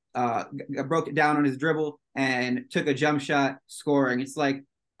Henderson broke it down on his dribble and took a jump shot, scoring. It's like,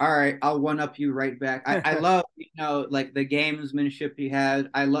 all right, I'll one up you right back. I love, like the gamesmanship he had.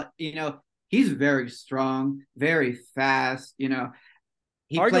 I love, he's very strong, very fast. He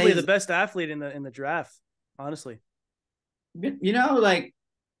Arguably the plays, best athlete in the draft, honestly. like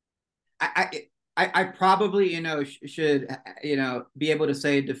I probably should be able to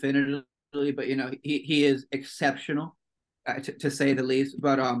say definitively, but he is exceptional, to say the least.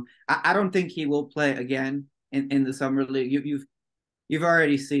 But I don't think he will play again in the summer league. You've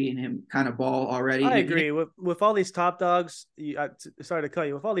already seen him kind of ball already. I agree with all these top dogs. Sorry to cut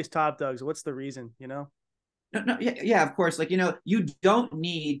you. With all these top dogs, what's the reason? You know? No, yeah, of course. Like, you don't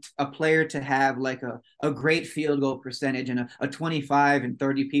need a player to have like a great field goal percentage and a 25 and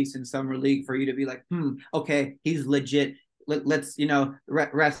 30 piece in summer league for you to be like, okay, he's legit. Let's,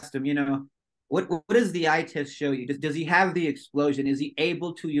 rest him. What does the eye test show you? Does he have the explosion? Is he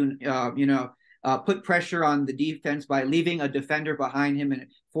able to, put pressure on the defense by leaving a defender behind him and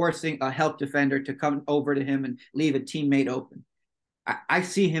forcing a help defender to come over to him and leave a teammate open? I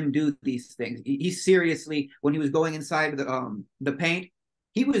see him do these things. He seriously, when he was going inside the paint,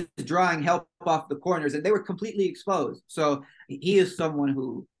 he was drawing help off the corners, and they were completely exposed. So he is someone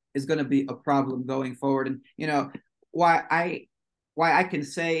who is going to be a problem going forward. And why I can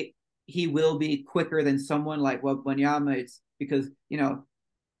say he will be quicker than someone like Wembanyama, it's because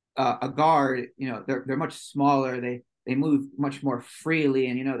a guard, they're much smaller. They move much more freely,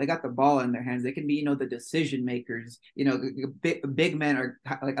 and they got the ball in their hands. They can be the decision makers. Big men are,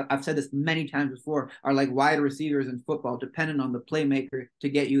 like I've said this many times before, are like wide receivers in football, dependent on the playmaker to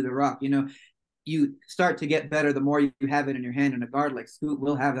get you the rock. You start to get better the more you have it in your hand, and a guard like Scoot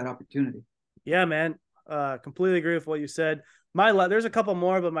will have that opportunity. Yeah, man. Completely agree with what you said. There's a couple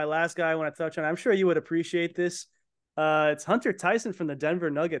more, but my last guy I want to touch on, I'm sure you would appreciate this. It's Hunter Tyson from the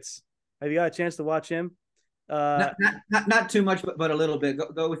Denver Nuggets. Have you got a chance to watch him? Not too much, but a little bit.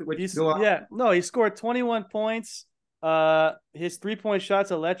 Go with what. Go on. Yeah, no, he scored 21 points. His 3-point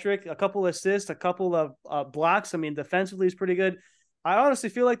shots electric. A couple assists, a couple of blocks. I mean, defensively, he's pretty good. I honestly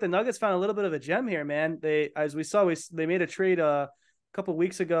feel like the Nuggets found a little bit of a gem here, man. As we saw, they made a trade a couple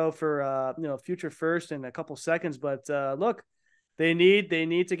weeks ago for future first and a couple seconds. But look, they need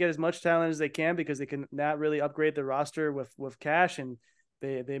to get as much talent as they can because they can not really upgrade the roster with cash, and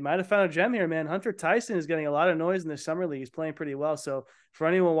they might have found a gem here, man. Hunter Tyson is getting a lot of noise in the summer league. He's playing pretty well. So for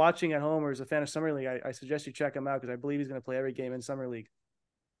anyone watching at home or is a fan of summer league, I suggest you check him out because I believe he's going to play every game in summer league.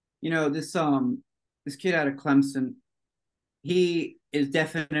 This kid out of Clemson, he is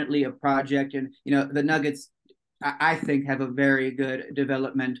definitely a project, and the Nuggets, I think, have a very good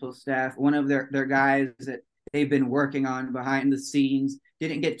developmental staff. One of their guys that they've been working on behind the scenes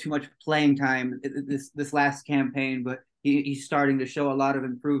didn't get too much playing time this last campaign, but he's starting to show a lot of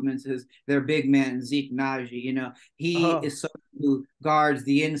improvements. Is their big man Zeke Naji? He is someone who guards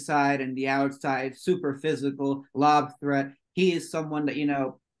the inside and the outside, super physical, lob threat. He is someone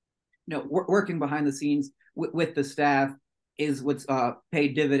that working behind the scenes with the staff is what's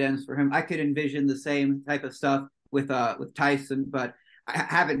paid dividends for him. I could envision the same type of stuff with Tyson, but I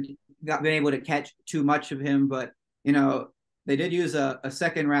haven't been able to catch too much of him. But they did use a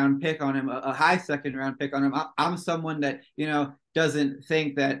second round pick on him, a high second round pick on him. I'm someone that doesn't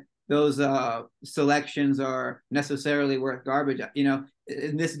think that those selections are necessarily worth garbage.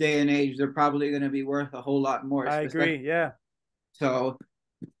 In this day and age, they're probably going to be worth a whole lot more. I agree. Yeah. So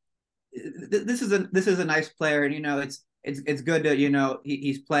this is a nice player, and it's good that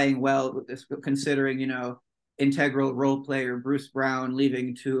he's playing well with this, considering integral role player Bruce Brown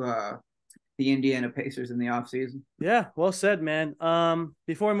leaving to the Indiana Pacers in the offseason. Yeah, well said, man.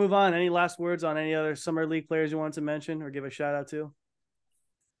 Before we move on, any last words on any other summer league players you want to mention or give a shout out to?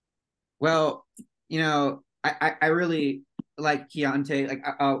 Well, I really like Keontae. Like,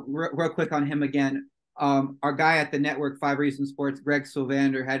 real quick on him again. Our guy at the network, 5 Reasons Sports, Greg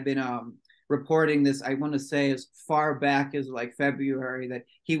Sylvander, had been reporting this, I want to say, as far back as like February, that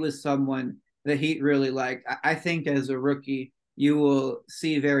he was someone that he really liked. I think as a rookie, you will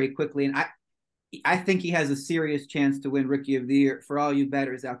see very quickly, and I think he has a serious chance to win Rookie of the Year for all you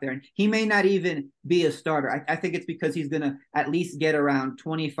bettors out there. And he may not even be a starter. I think it's because he's going to at least get around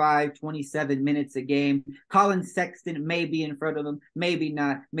 25, 27 minutes a game. Colin Sexton may be in front of him, maybe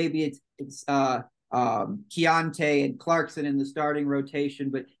not. Maybe it's Keontae and Clarkson in the starting rotation,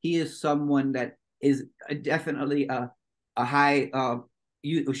 but he is someone that is definitely a high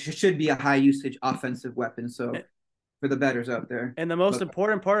should be a high usage offensive weapon. So for the bettors out there. And the most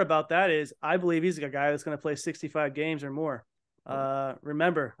important part about that is I believe he's a guy that's going to play 65 games or more.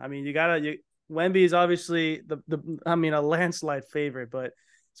 Remember, I mean, Wemby is obviously a landslide favorite, but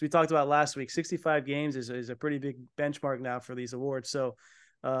as we talked about last week, 65 games is a pretty big benchmark now for these awards. So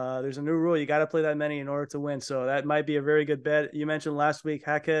there's a new rule. You got to play that many in order to win. So that might be a very good bet. You mentioned last week,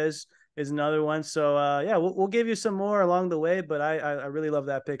 Jaquez is another one. So we'll give you some more along the way, but I really love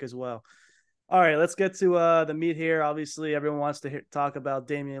that pick as well. All right, let's get to the meat here. Obviously, everyone wants to talk about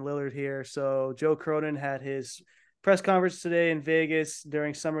Damian Lillard here. So Joe Cronin had his press conference today in Vegas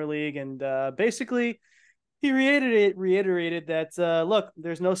during Summer League, and basically he reiterated that look,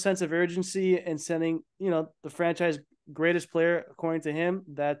 there's no sense of urgency in sending the franchise greatest player, according to him.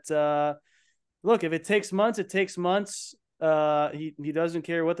 That look, if it takes months, it takes months. He doesn't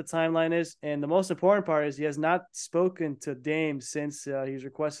care what the timeline is, and the most important part is he has not spoken to Dame since he's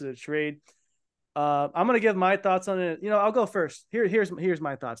requested a trade. I'm gonna give my thoughts on it. I'll go first. Here's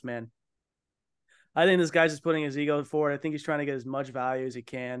my thoughts, man. I think this guy's just putting his ego forward. I think he's trying to get as much value as he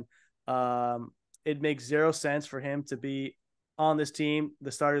can. It makes zero sense for him to be on this team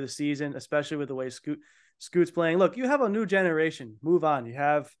the start of the season, especially with the way Scoot's playing. Look, you have a new generation. Move on. You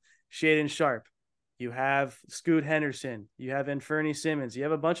have Shaedon Sharpe. You have Scoot Henderson. You have Anfernee Simmons. You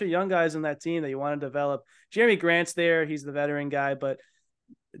have a bunch of young guys on that team that you want to develop. Jeremy Grant's there. He's the veteran guy, but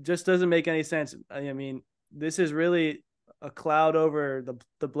it just doesn't make any sense. I mean, this is really a cloud over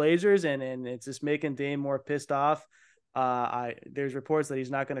the Blazers, and it's just making Dame more pissed off. There's reports that he's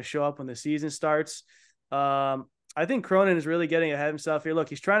not going to show up when the season starts. I think Cronin is really getting ahead of himself here. Look,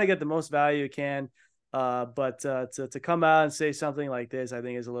 he's trying to get the most value he can. But to come out and say something like this, I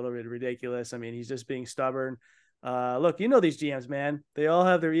think is a little bit ridiculous. I mean, he's just being stubborn. Look, these GMs, man, they all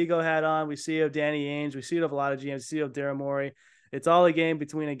have their ego hat on. We see it of Danny Ainge. We see it of a lot of GMs. We see it of Daryl Morey. It's all a game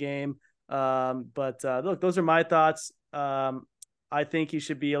between a game. But look, those are my thoughts. I think he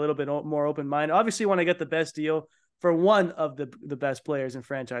should be a little bit more open-minded. Obviously, you want to get the best deal for one of the best players in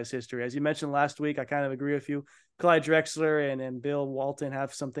franchise history. As you mentioned last week, I kind of agree with you. Clyde Drexler and Bill Walton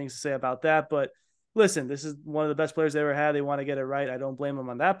have some things to say about that. But listen, this is one of the best players they ever had. They want to get it right. I don't blame them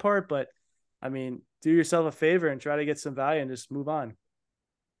on that part. But, I mean, do yourself a favor and try to get some value and just move on.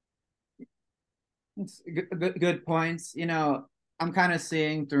 It's good points. I'm kind of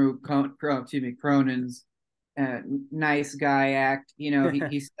seeing through Cronin's nice guy act.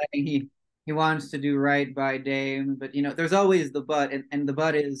 He's saying he wants to do right by Dame, but there's always the but, and the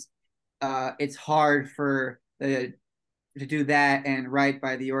but is it's hard for to do that and right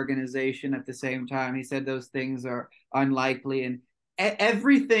by the organization at the same time. He said those things are unlikely, and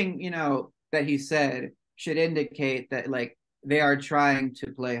everything that he said should indicate that they are trying to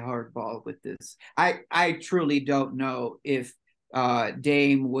play hardball with this. I truly don't know if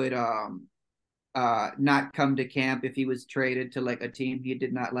Dame would not come to camp if he was traded to a team he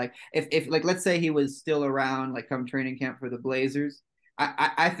did not like. If let's say he was still around come training camp for the Blazers,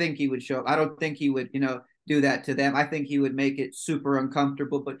 I think he would show up. I don't think he would do that to them. I think he would make it super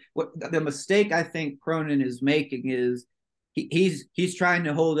uncomfortable. But what the mistake I think Cronin is making is he's trying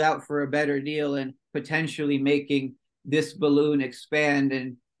to hold out for a better deal and potentially making this balloon expand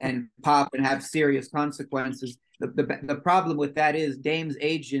and pop and have serious consequences. The problem with that is Dame's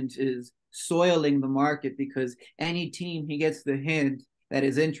agent is soiling the market, because any team he gets the hint that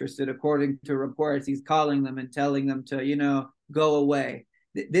is interested, according to reports, he's calling them and telling them to go away.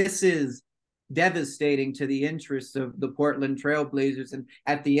 This is devastating to the interests of the Portland Trailblazers, and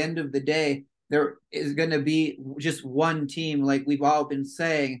at the end of the day, there is going to be just one team, like we've all been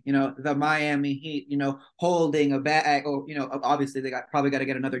saying, the Miami Heat, holding a bag, or, obviously they probably got to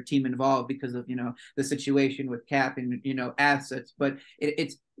get another team involved because of, the situation with cap and, assets, but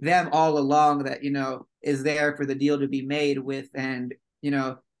it's them all along that, is there for the deal to be made with, and,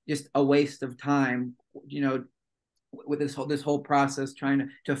 just a waste of time, with this whole process, trying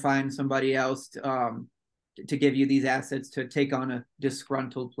to find somebody else to give you these assets to take on a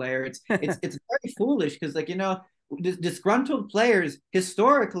disgruntled player. It's very foolish, because disgruntled players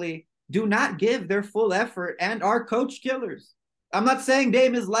historically do not give their full effort and are coach killers. I'm not saying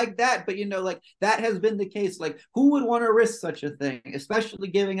Dame is like that, but that has been the case. Who would want to risk such a thing, especially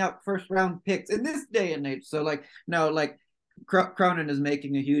giving up first round picks in this day and age? So Cronin is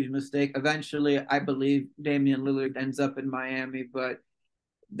making a huge mistake. Eventually, I believe Damian Lillard ends up in Miami, but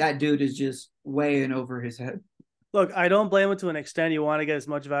that dude is just way in over his head. Look, I don't blame him to an extent. You want to get as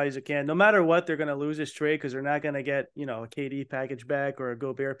much value as you can. No matter what, they're going to lose this trade because they're not going to get, a KD package back or a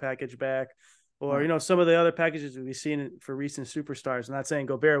Gobert package back, or, some of the other packages we've seen for recent superstars. I'm not saying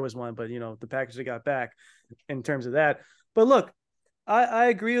Gobert was one, but, the package they got back in terms of that. But look, I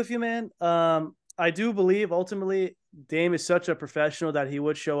agree with you, man. I do believe ultimately Dame is such a professional that he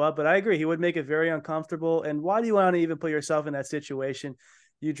would show up, but I agree. He would make it very uncomfortable. And why do you want to even put yourself in that situation?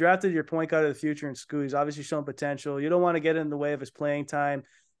 You drafted your point guard of the future in Scoot. He's obviously shown potential. You don't want to get in the way of his playing time.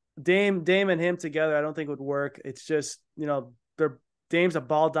 Dame and him together, I don't think would work. It's just, Dame's a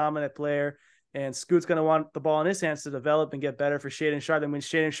ball dominant player, and Scoot's going to want the ball in his hands to develop and get better for Shaedon Sharpe. And when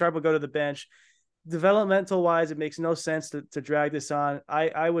Shaedon Sharpe will go to the bench, developmental wise, it makes no sense to drag this on.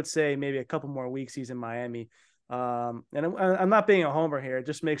 I would say maybe a couple more weeks he's in Miami. And I'm not being a homer here. It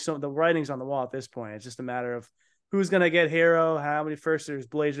just makes the writings on the wall at this point. It's just a matter of who's going to get Hero, how many first-years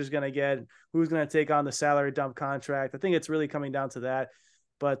Blazers going to get, who's going to take on the salary dump contract. I think it's really coming down to that.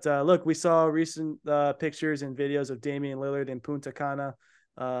 But look, we saw recent pictures and videos of Damian Lillard in Punta Cana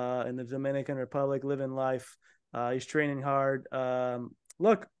in the Dominican Republic, living life. He's training hard.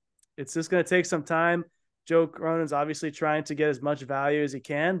 Look, it's just going to take some time. Joe Cronin's obviously trying to get as much value as he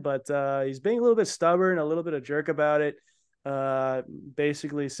can, but he's being a little bit stubborn, a little bit of jerk about it.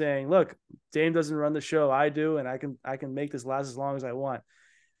 Basically saying, "Look, Dame doesn't run the show, I do, and I can make this last as long as I want."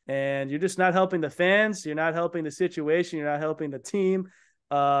 And you're just not helping the fans. You're not helping the situation. You're not helping the team.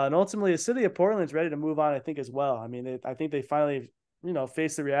 And ultimately, the city of Portland's ready to move on, I think, as well. I mean, I think they finally,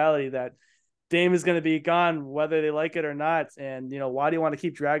 face the reality that Dame is going to be gone, whether they like it or not. And, why do you want to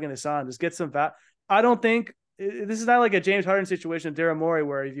keep dragging this on? Just get some I don't think this is not like a James Harden situation, Daryl Morey,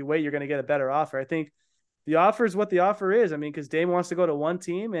 where if you wait, you're going to get a better offer. I think the offer is what the offer is. I mean, because Dame wants to go to one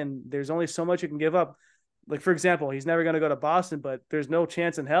team and there's only so much you can give up. Like, for example, he's never going to go to Boston, but there's no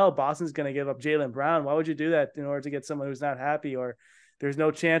chance in hell Boston's going to give up Jaylen Brown. Why would you do that in order to get someone who's not happy? Or there's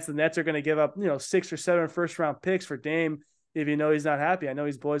no chance the Nets are going to give up, 6 or 7 first-round picks for Dame if he's not happy. I know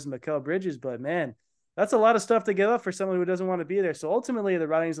he's boys with Mikal Bridges, but, man, that's a lot of stuff to give up for someone who doesn't want to be there. So, ultimately, the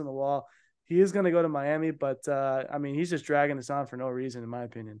writing's on the wall. He is going to go to Miami, but, he's just dragging this on for no reason, in my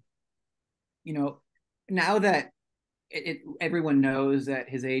opinion. Now that everyone knows that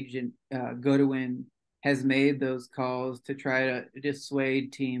his agent, Godwin, has made those calls to try to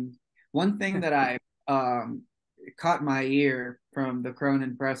dissuade teams. One thing that I caught my ear from the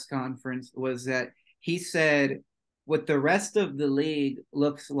Cronin press conference was that he said what the rest of the league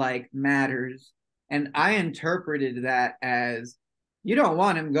looks like matters. And I interpreted that as you don't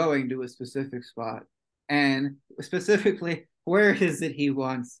want him going to a specific spot. And specifically, where is it he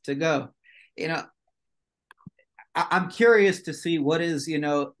wants to go? I'm curious to see what is,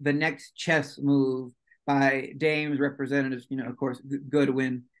 the next chess move by Dame's representatives, of course,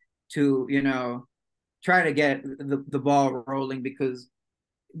 Goodwin, to, try to get the ball rolling because,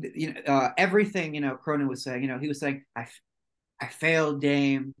 everything, Cronin was saying, he was saying, I failed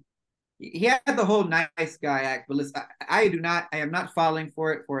Dame. He had the whole nice guy act, but listen, I am not falling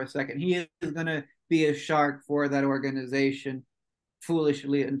for it for a second. He is going to be a shark for that organization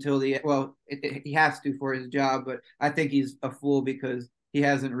foolishly until he has to for his job, but I think he's a fool because he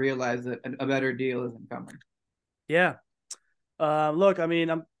hasn't realized that a better deal isn't coming. Yeah. Look, I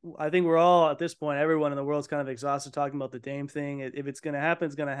think we're all at this point, everyone in the world is kind of exhausted talking about the Dame thing. If it's going to happen,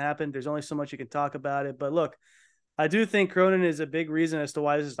 it's going to happen. There's only so much you can talk about it. But look, I do think Cronin is a big reason as to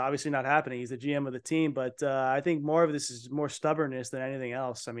why this is obviously not happening. He's the GM of the team, but I think more of this is more stubbornness than anything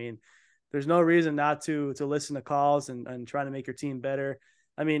else. I mean, there's no reason not to listen to calls and try to make your team better.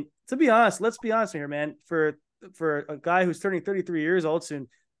 I mean, to be honest, let's be honest here, man. For a guy who's turning 33 years old soon,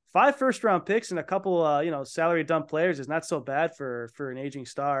 5 first-round picks and a couple, salary dump players is not so bad for an aging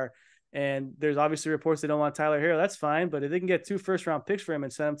star. And there's obviously reports they don't want Tyler Hero. That's fine, but if they can get 2 first-round picks for him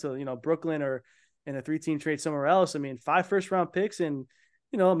and send him to Brooklyn or in a 3-team trade somewhere else, 5 first-round picks and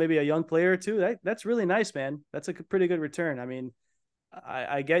maybe a young player or two. That's really nice, man. That's a pretty good return.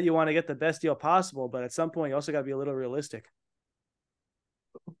 I get you want to get the best deal possible, but at some point you also got to be a little realistic.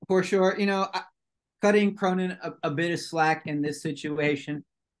 For sure. Cutting Cronin a bit of slack in this situation,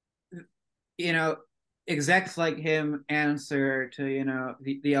 execs like him answer to,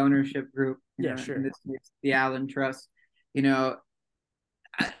 the ownership group. Sure. In this case, the Allen Trust,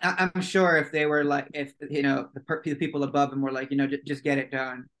 I'm sure if they were like, if, the people above him were like, just get it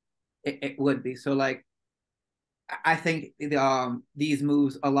done, it would be. So I think these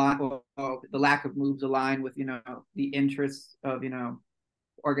moves align, the lack of moves align with, the interests of,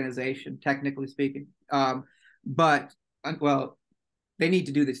 organization, technically speaking. But they need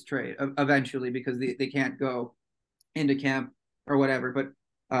to do this trade eventually because they can't go into camp or whatever.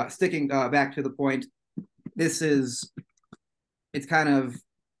 But sticking back to the point, it's kind of,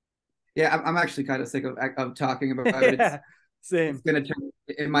 I'm actually kind of sick of talking about it. Yeah, same.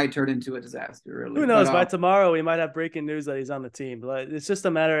 It might turn into a disaster, really. Who knows? By tomorrow, we might have breaking news that he's on the team. But it's just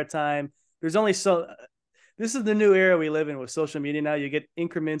a matter of time. There's only this is the new era we live in with social media now. You get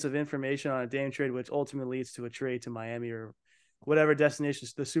increments of information on a Dame trade, which ultimately leads to a trade to Miami or whatever destination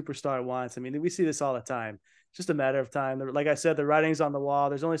the superstar wants. We see this all the time. It's just a matter of time. Like I said, the writing's on the wall.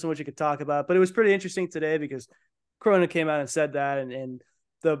 There's only so much you could talk about. But it was pretty interesting today because Cronin came out and said that, and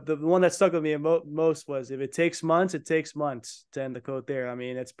the one that stuck with me most was if it takes months, it takes months to end the quote there.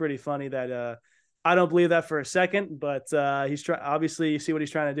 It's pretty funny that I don't believe that for a second, but he's trying. Obviously, you see what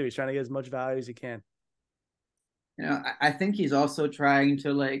he's trying to do. He's trying to get as much value as he can. I think he's also trying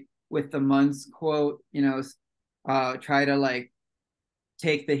to like with the months quote, try to like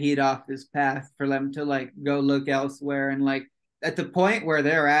take the heat off his path for them to like go look elsewhere and like at the point where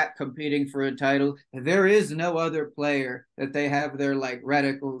they're at competing for a title, there is no other player that they have their like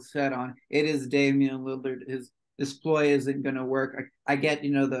reticles set on. It is Damian Lillard. His ploy isn't going to work. I get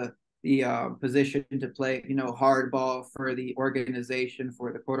the position to play hardball for the organization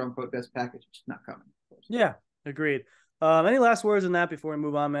for the quote unquote best package. It's not coming. Yeah, agreed. Any last words on that before we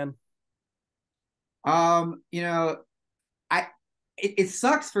move on, man? Um, you know, I it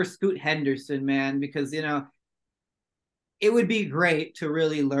sucks for Scoot Henderson, man, because it would be great to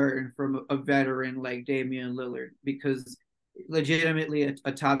really learn from a veteran like Damian Lillard because legitimately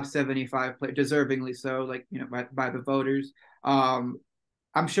a top 75 player, deservingly so, like by the voters.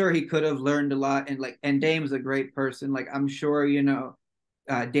 I'm sure he could have learned a lot, and Dame's a great person. Like I'm sure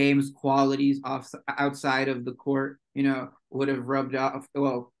Dame's qualities outside of the court, would have rubbed off.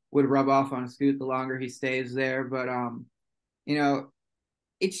 Well, would rub off on Scoot the longer he stays there. But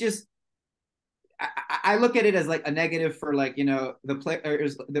it's just I look at it as like a negative for like the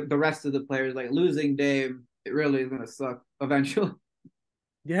players, the rest of the players. Like losing Dame, it really is gonna suck eventually.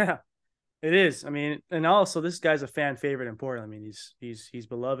 Yeah, it is. I mean, and also this guy's a fan favorite in Portland. I mean, he's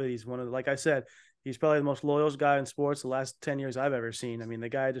beloved. He's one of the, like I said, he's probably the most loyal guy in sports the last 10 years I've ever seen. I mean, the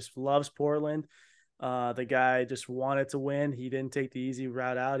guy just loves Portland. The guy just wanted to win. He didn't take the easy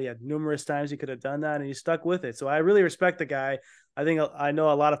route out. He had numerous times he could have done that, and he stuck with it. So I really respect the guy. I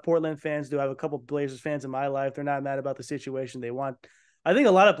know a lot of Portland fans do. I have a couple of Blazers fans in my life. They're not mad about the situation. I think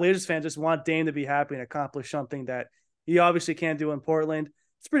a lot of Blazers fans just want Dame to be happy and accomplish something that he obviously can't do in Portland.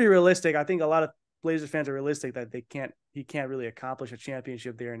 It's pretty realistic. I think a lot of Blazers fans are realistic that he can't really accomplish a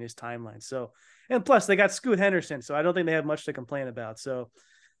championship there in his timeline. So, and plus they got Scoot Henderson, so I don't think they have much to complain about. So,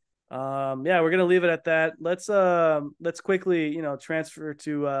 yeah, we're gonna leave it at that. Let's quickly transfer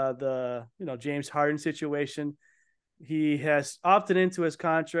to the James Harden situation. He has opted into his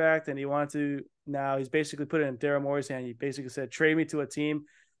contract, and he wanted to now. He's basically put it in Daryl Morey's hand. He basically said, "Trade me to a team.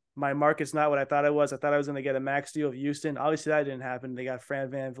 My market's not what I thought it was. I thought I was going to get a max deal of Houston. Obviously, that didn't happen. They got Fran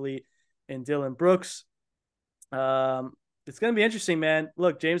VanVleet and Dylan Brooks. It's going to be interesting, man.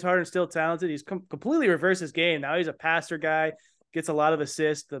 Look, James Harden's still talented. He's completely reversed his game. Now he's a passer guy, gets a lot of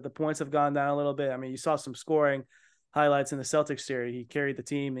assists. The points have gone down a little bit. I mean, you saw some scoring highlights in the Celtics series. He carried the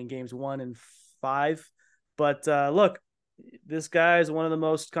team in games 1 and 5. But look, this guy is one of the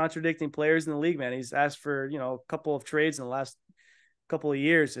most contradicting players in the league, man. He's asked for a couple of trades in the last couple of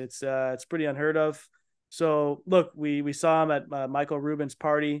years. It's pretty unheard of. So look, we saw him at Michael Rubin's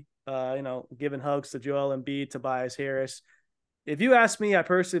party, giving hugs to Joel Embiid, Tobias Harris. If you ask me, I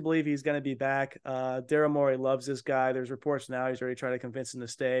personally believe he's going to be back. Daryl Morey loves this guy. There's reports now he's already trying to convince him to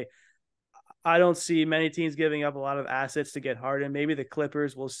stay. I don't see many teams giving up a lot of assets to get Harden. Maybe the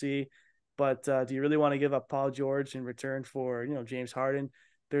Clippers, we'll see. But do you really want to give up Paul George in return for James Harden?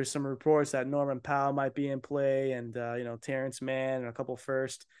 There's some reports that Norman Powell might be in play, and Terrence Mann and a couple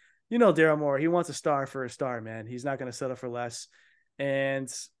first. Daryl Morey, he wants a star for a star, man. He's not going to settle for less. And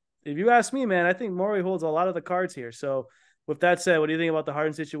if you ask me, man, I think Morey holds a lot of the cards here. So with that said, what do you think about the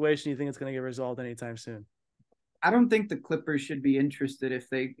Harden situation? Do you think it's going to get resolved anytime soon? I don't think the Clippers should be interested if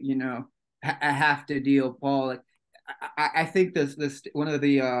they have to deal Paul. Like I think this one of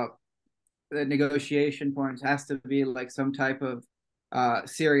the negotiation points has to be like some type of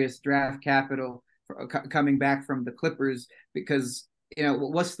serious draft capital coming back from the Clippers, because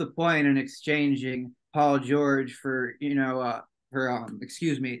what's the point in exchanging Paul George for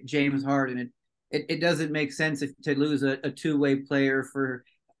James Harden? It doesn't make sense to lose a two-way player for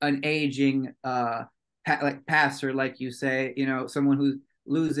an aging passer, like you say, someone who's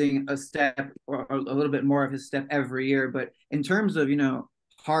losing a step or a little bit more of his step every year. But in terms of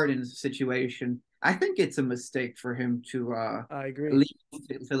Harden's situation, I think it's a mistake for him to I agree.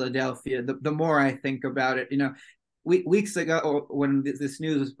 leave Philadelphia. The more I think about it, weeks ago when this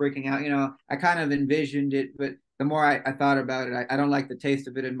news was breaking out, I kind of envisioned it, but the more I thought about it, I don't like the taste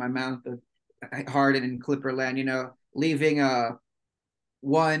of it in my mouth of Harden and Clipperland, leaving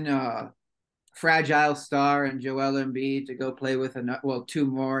one fragile star and Joel Embiid to go play with two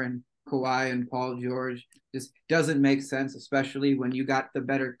more, and Kawhi and Paul George. Just doesn't make sense, especially when you got the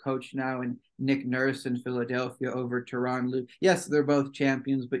better coach now in Nick Nurse in Philadelphia over Tyronn Lue. Yes, they're both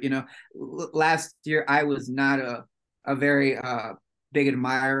champions, but last year I was not a very big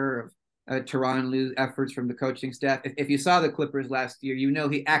admirer of Tyronn Lue's efforts from the coaching staff. If you saw the Clippers last year,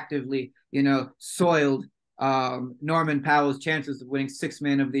 he actively soiled Norman Powell's chances of winning Sixth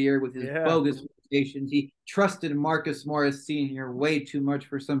Man of the Year with his bogus expectations. He trusted Marcus Morris Sr. way too much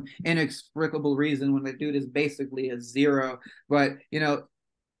for some inexplicable reason when the dude is basically a zero. But,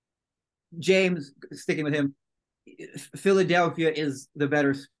 James, sticking with him, Philadelphia is the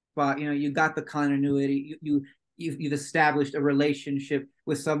better spot. You got the continuity. You've established a relationship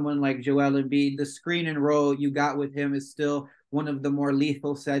with someone like Joel Embiid. The screen and roll you got with him is still one of the more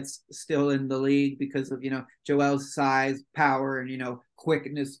lethal sets still in the league because of Joel's size, power, and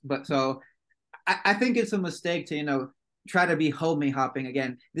quickness. But so I think it's a mistake to try to be homie hopping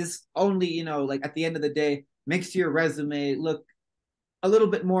again. This only like at the end of the day makes your resume look a little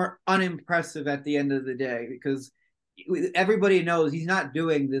bit more unimpressive at the end of the day because everybody knows he's not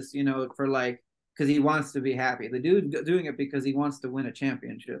doing this for like because he wants to be happy. The dude doing it because he wants to win a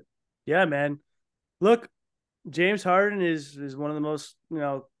championship. Yeah, man. Look, James Harden is one of the most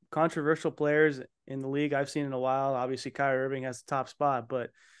controversial players in the league I've seen in a while. Obviously, Kyrie Irving has the top spot,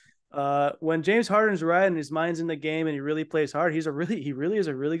 but when James Harden's right and his mind's in the game and he really plays hard, he really is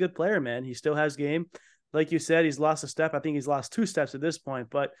a really good player, man. He still has game. Like you said, he's lost a step. I think he's lost 2 steps at this point.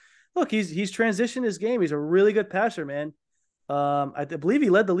 But look, he's transitioned his game. He's a really good passer, man. I believe he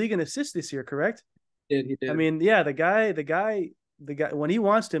led the league in assists this year, correct? He did. I mean, yeah, the guy, when he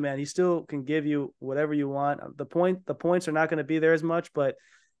wants to, man, he still can give you whatever you want. The points are not going to be there as much, but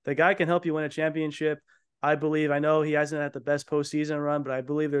the guy can help you win a championship. I believe. I know he hasn't had the best postseason run, but I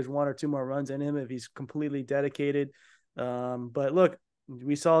believe there's 1 or 2 more runs in him if he's completely dedicated. But look,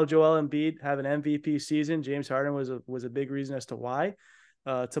 we saw Joel Embiid have an MVP season. James Harden was a big reason as to why.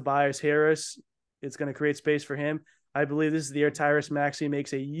 Tobias Harris, it's going to create space for him. I believe this is the year Tyrese Maxey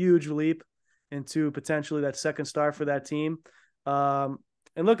makes a huge leap into potentially that second star for that team.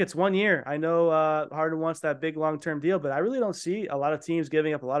 And look, it's 1 year. I know Harden wants that big long-term deal, but I really don't see a lot of teams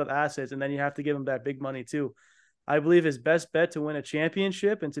giving up a lot of assets, and then you have to give him that big money too. I believe his best bet to win a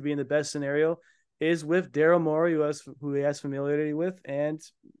championship and to be in the best scenario is with Daryl Morey, who he has familiarity with. And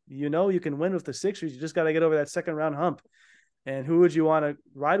you can win with the Sixers. You just got to get over that second round hump. And who would you want to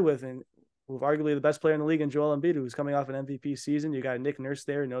ride with? And with arguably the best player in the league in Joel Embiid, who's coming off an MVP season. You got Nick Nurse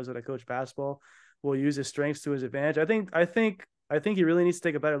there, who knows how to coach basketball, will use his strengths to his advantage. I think he really needs to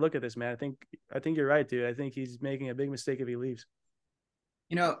take a better look at this, man. I think you're right, dude. I think he's making a big mistake if he leaves.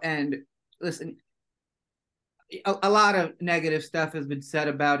 And listen, a lot of negative stuff has been said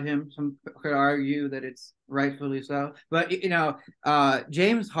about him. Some could argue that it's rightfully so. But,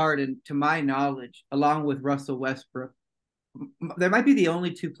 James Harden, to my knowledge, along with Russell Westbrook, there might be the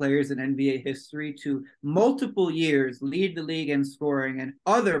only 2 players in NBA history to multiple years lead the league in scoring and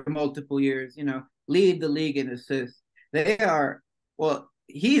other multiple years, lead the league in assists. They are, well,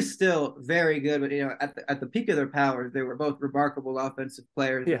 he's still very good, but, at the peak of their powers, they were both remarkable offensive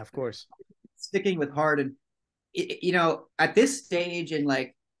players. Yeah, of course. Sticking with Harden, at this stage in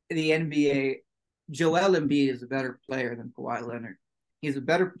like the NBA, Joel Embiid is a better player than Kawhi Leonard. He's a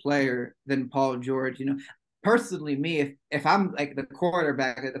better player than Paul George. Personally, me, if I'm like the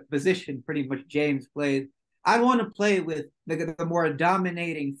quarterback at the position pretty much James plays, I want to play with the more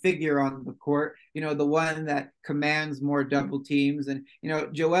dominating figure on the court, the one that commands more double teams. And,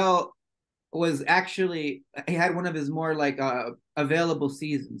 Joel was actually, he had one of his more like available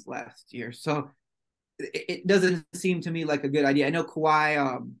seasons last year. So it doesn't seem to me like a good idea. I know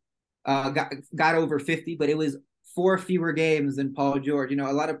Kawhi got over 50, but it was 4 fewer games than Paul George. A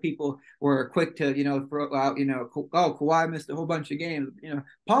lot of people were quick to, throw out, oh, Kawhi missed a whole bunch of games.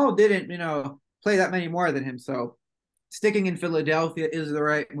 Paul didn't, play that many more than him. So sticking in Philadelphia is the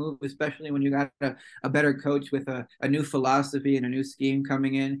right move, especially when you got a better coach with a new philosophy and a new scheme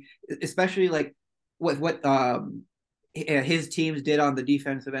coming in, especially like with what his teams did on the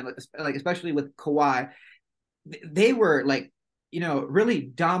defensive end, like especially with Kawhi. They were like, really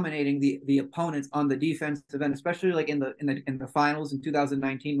dominating the opponents on the defensive end, especially like in the finals in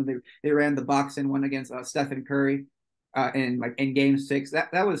 2019 when they ran the box and won against Stephen Curry in game 6.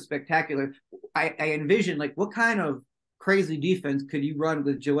 That was spectacular. I envision like what kind of crazy defense could you run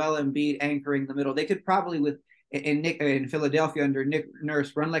with Joel Embiid anchoring the middle? They could probably in Philadelphia under Nick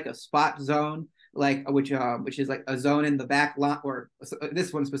Nurse run like a spot zone, like which is like a zone in the back line, or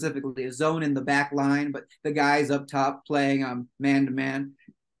this one specifically a zone in the back line, but the guys up top playing man to man.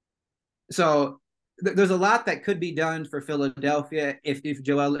 So there's a lot that could be done for Philadelphia if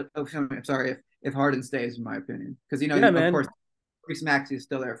Harden stays, in my opinion, because of course Tyrese Maxey is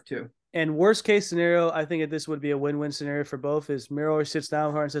still there too. And worst case scenario, I think this would be a win-win scenario for both. Is Miro sits down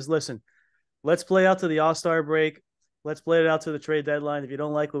with Harden and says, "Listen, let's play out to the All-Star break. Let's play it out to the trade deadline. If you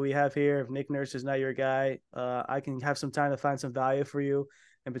don't like what we have here, if Nick Nurse is not your guy, I can have some time to find some value for you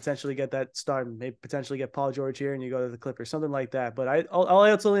and potentially get that start. Maybe potentially get Paul George here and you go to the Clippers, something like that." But I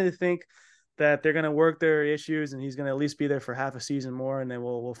ultimately think that they're going to work their issues and he's going to at least be there for half a season more, and then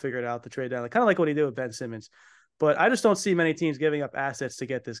we'll figure it out, the trade down, kind of like what he did with Ben Simmons. But I just don't see many teams giving up assets to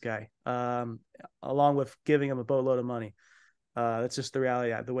get this guy, along with giving him a boatload of money. That's just the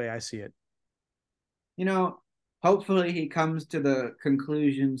reality, the way I see it. You know, hopefully he comes to the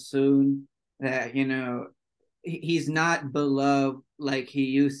conclusion soon that, he's not beloved like he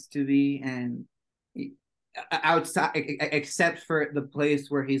used to be, and outside, except for the place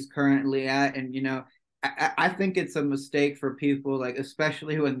where he's currently at. And I think it's a mistake for people, like,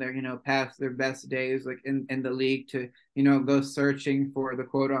 especially when they're past their best days, like in the league, to go searching for the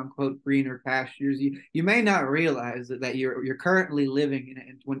quote unquote greener pastures. You may not realize that you're currently living in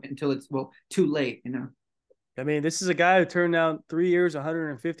it until it's too late. I mean, this is a guy who turned down 3 years,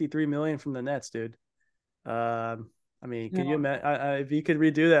 153 million from the Nets, dude. I mean, can you imagine if you could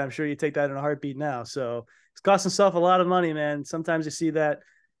redo that? I'm sure you take that in a heartbeat now. So it's cost himself a lot of money, man. Sometimes you see that,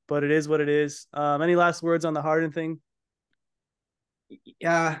 but it is what it is. Any last words on the Harden thing?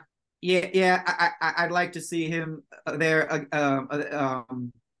 Yeah. I'd like to see him there.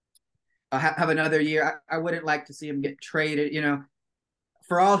 Have another year. I wouldn't like to see him get traded.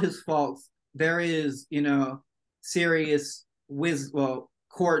 For all his faults, there is serious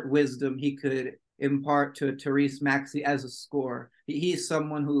court wisdom he could impart to Tyrese Maxey as a scorer. He's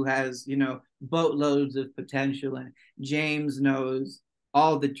someone who has boatloads of potential, and James knows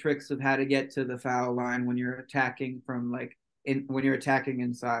all the tricks of how to get to the foul line when you're attacking when you're attacking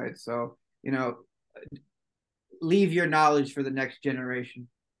inside. So leave your knowledge for the next generation.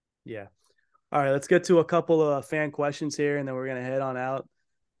 Yeah. All right, let's get to a couple of fan questions here, and then we're gonna head on out.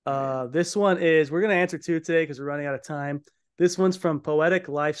 This one is, we're gonna answer two today because we're running out of time. This one's from Poetic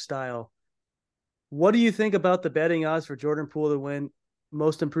Lifestyle. What do you think about the betting odds for Jordan Poole to win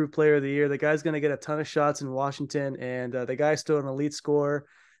Most Improved Player of the Year? The guy's going to get a ton of shots in Washington, and the guy's still an elite scorer.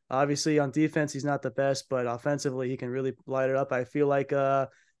 Obviously, on defense, he's not the best, but offensively, he can really light it up. I feel like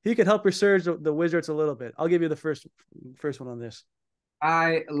he could help resurge the Wizards a little bit. I'll give you the first one on this.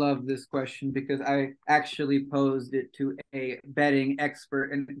 I love this question because I actually posed it to a betting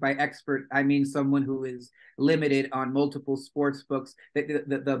expert, and by expert I mean someone who is limited on multiple sports books.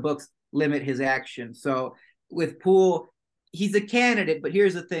 The books limit his action. So with Poole, he's a candidate, but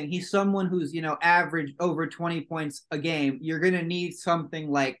here's the thing: he's someone who's averaged over 20 points a game. You're gonna need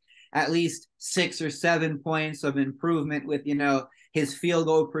something like at least 6 or 7 points of improvement with his field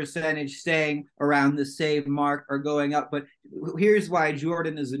goal percentage staying around the same mark or going up. But here's why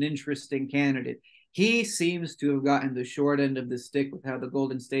Jordan is an interesting candidate. He seems to have gotten the short end of the stick with how the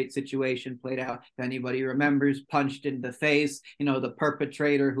Golden State situation played out. If anybody remembers, punched in the face, the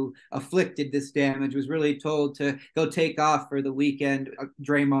perpetrator who afflicted this damage was really told to go take off for the weekend,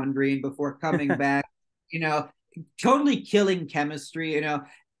 Draymond Green, before coming back, totally killing chemistry.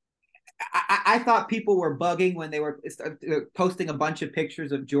 I thought people were bugging when they were posting a bunch of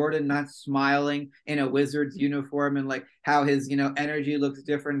pictures of Jordan not smiling in a Wizards uniform, and like how his energy looks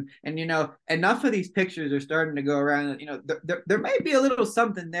different. And enough of these pictures are starting to go around. There may be a little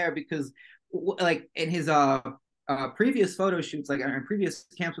something there, because like in his previous photo shoots, like in previous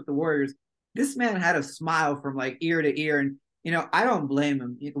camps with the Warriors, this man had a smile from like ear to ear. And I don't blame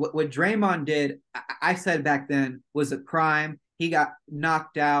him. What Draymond did, I said back then, was a crime. He got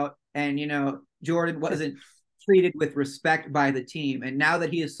knocked out. And Jordan wasn't treated with respect by the team. And now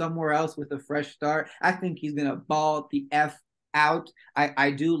that he is somewhere else with a fresh start, I think he's gonna ball the F out.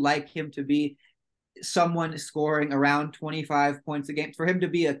 I do like him to be someone scoring around 25 points a game. For him to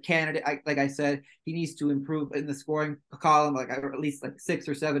be a candidate, like I said, he needs to improve in the scoring column, like at least like 6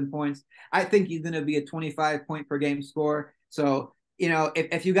 or 7 points. I think he's gonna be a 25 point per game scorer. So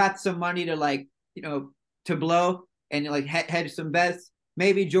if you got some money to to blow and hedge some bets,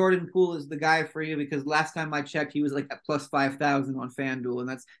 maybe Jordan Poole is the guy for you, because last time I checked, he was like at plus 5,000 on FanDuel, and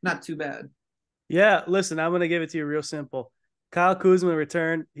that's not too bad. Yeah, listen, I'm going to give it to you real simple. Kyle Kuzma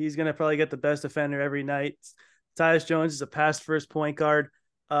return. He's going to probably get the best defender every night. Tyus Jones is a pass-first point guard.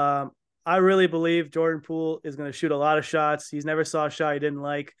 I really believe Jordan Poole is going to shoot a lot of shots. He's never saw a shot he didn't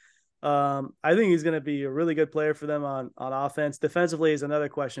like. I think he's going to be a really good player for them on offense. Defensively is another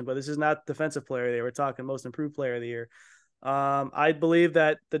question, but this is not defensive player of the year. We're talking most improved player of the year. I believe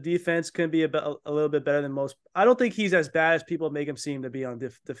that the defense can be a little bit better than most. I don't think he's as bad as people make him seem to be on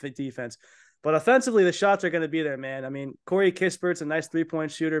defense, but offensively, the shots are going to be there, man. I mean, Corey Kispert's a nice 3-point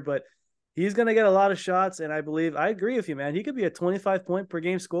shooter, but he's going to get a lot of shots. And I agree with you, man. He could be a 25 point per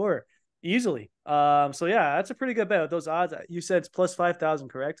game scorer easily. So yeah, that's a pretty good bet with those odds. You said it's plus 5,000,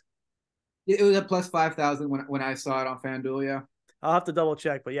 correct? It was a plus 5,000 when I saw it on FanDuel. Yeah. I'll have to double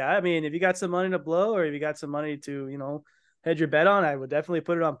check, but yeah, I mean, if you got some money to blow, or if you got some money to, hedge your bet on, I would definitely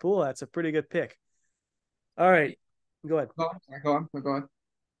put it on Poole. That's a pretty good pick. All right, go ahead. Go on.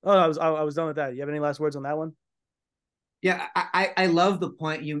 Oh, I was done with that. You have any last words on that one? Yeah, I love the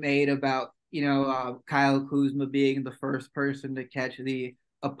point you made about Kyle Kuzma being the first person to catch the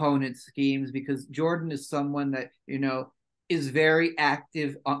opponent's schemes, because Jordan is someone that is very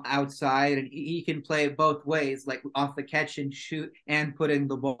active outside, and he can play both ways, like off the catch and shoot and putting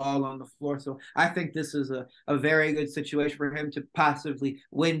the ball on the floor. So I think this is a very good situation for him to possibly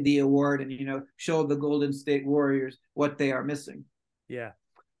win the award and show the Golden State Warriors what they are missing. Yeah.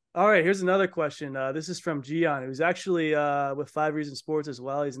 All right, here's another question. This is from Gian, who's actually with 5 Reasons Sports as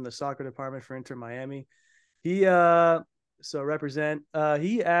well. He's in the soccer department for Inter Miami. He represent.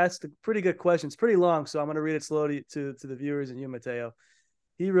 He asked a pretty good question. It's pretty long, so I'm going to read it slowly to the viewers and you, Mateo.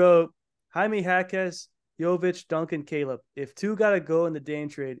 He wrote, Jaime Jaquez, Jovic, Duncan, Caleb. If two got to go in the Dame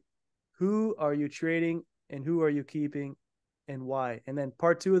trade, who are you trading and who are you keeping and why? And then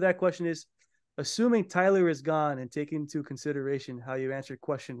part two of that question is, assuming Tyler is gone and taking into consideration how you answered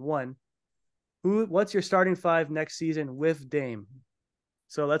question one, what's your starting five next season with Dame?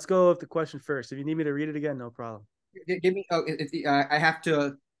 So let's go with the question first. If you need me to read it again, no problem. Give me. Oh, I have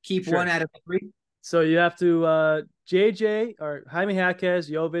to keep Sure. one out of three. So you have to JJ or Jaime Jaquez,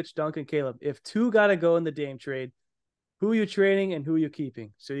 Jovic, Duncan, Caleb. If two got to go in the Dame trade, who are you trading and who are you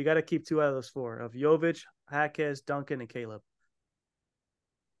keeping? So you got to keep two out of those four of Jovic, Jaquez, Duncan, and Caleb.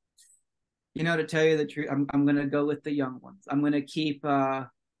 To tell you the truth, I'm gonna go with the young ones. I'm gonna keep.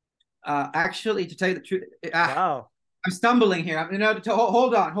 Actually, to tell you the truth, Wow. I'm stumbling here.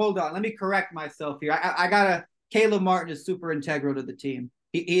 Hold on. Let me correct myself here. I gotta. Caleb Martin is super integral to the team.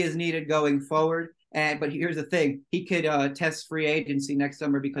 He is needed going forward. But here's the thing: he could test free agency next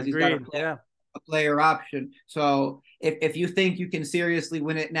summer because Agreed. he's got a player option. So if you think you can seriously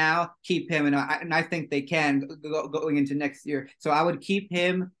win it now, keep him, and I think they can going into next year. So I would keep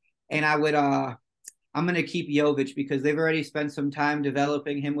him, and I'm going to keep Jovic because they've already spent some time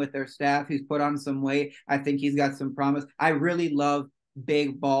developing him with their staff. He's put on some weight. I think he's got some promise. I really love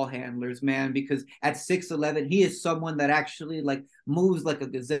big ball handlers, man, because at 6'11", he is someone that actually moves like a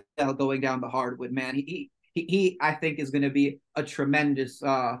gazelle going down the hardwood, man. He I think is going to be a tremendous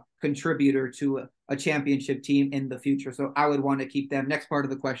contributor to a championship team in the future. So I would want to keep them. Next part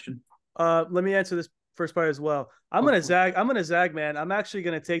of the question. Let me answer this first part as well. I'm gonna zag, man. I'm actually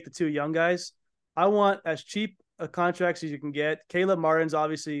gonna take the two young guys. I want as cheap a contracts as you can get. Caleb Martin's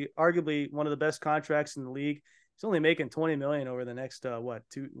obviously arguably one of the best contracts in the league. He's only making $20 million over the next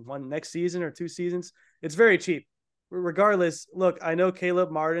next season or 2 seasons. It's very cheap. Regardless, look, I know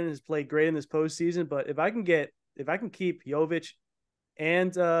Caleb Martin has played great in this postseason, but if I can keep Jovic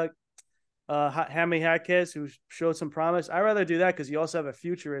and Jaime Jaquez, who showed some promise, I'd rather do that because you also have a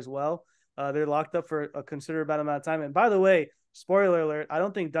future as well. They're locked up for a considerable amount of time. And by the way, spoiler alert, I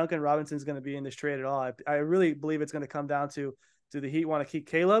don't think Duncan Robinson's going to be in this trade at all. I really believe it's going to come down to, do the Heat want to keep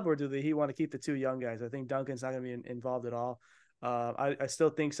Caleb or do the Heat want to keep the two young guys? I think Duncan's not going to be involved at all. I still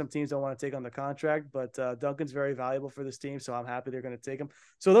think some teams don't want to take on the contract, but Duncan's very valuable for this team, so I'm happy they're going to take him.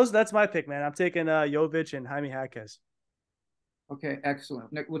 So that's my pick, man. I'm taking Jovic and Jaime Jaquez. Okay, excellent.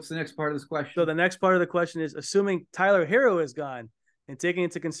 What's the next part of this question? So the next part of the question is, assuming Tyler Hero is gone and taking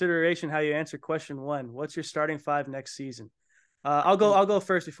into consideration how you answer question one, what's your starting five next season? I'll go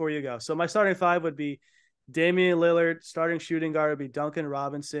first before you go. So my starting five would be Damian Lillard. Starting shooting guard would be Duncan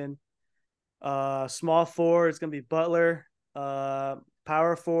Robinson. Small forward, it's going to be Butler.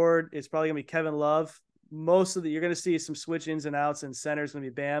 Power forward, it's probably going to be Kevin Love. You're going to see some switch ins and outs, and center is going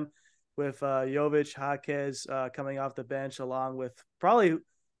to be Bam with Jovic, Jaquez coming off the bench, along with probably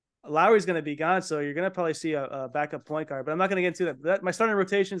Lowry's going to be gone. So you're going to probably see a backup point guard, but I'm not going to get into that. My starting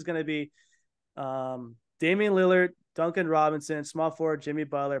rotation is going to be Damian Lillard, Duncan Robinson, small forward Jimmy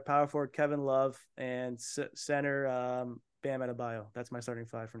Butler, power forward Kevin Love, and center Bam Adebayo. That's my starting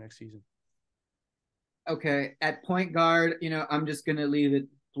five for next season. Okay, at point guard, I'm just gonna leave it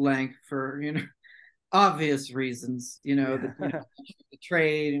blank for obvious reasons. The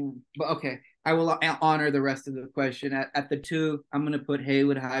trade. But okay, I will honor the rest of the question. At the two, I'm gonna put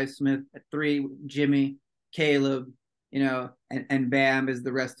Haywood Highsmith. At three, Jimmy, Caleb, and Bam is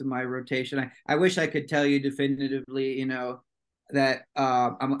the rest of my rotation. I wish I could tell you definitively, that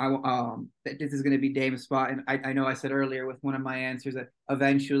that this is going to be Dame's spot. And I know I said earlier with one of my answers that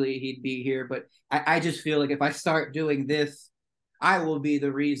eventually he'd be here, but I just feel like if I start doing this, I will be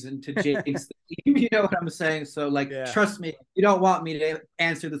the reason to jinx the team. You know what I'm saying? So Trust me, you don't want me to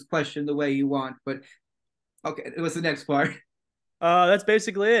answer this question the way you want, but okay, what's the next part? That's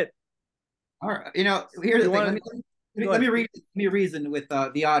basically it. All right. Here's the thing. Let me reason with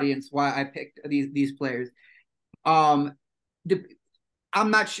the audience why I picked these players.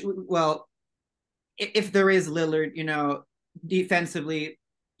 I'm not sure. Well, if there is Lillard, defensively,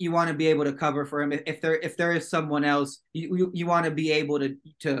 you want to be able to cover for him. If there is someone else, you want to be able to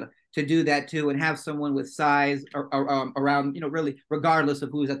do that too, and have someone with size around, really regardless of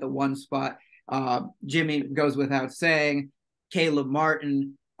who's at the one spot. Jimmy goes without saying. Caleb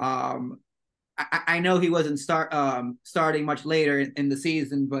Martin. I know he wasn't starting much later in the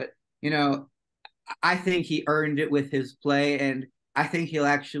season, but I think he earned it with his play, and I think he'll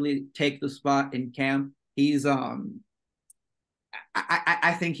actually take the spot in camp. He's I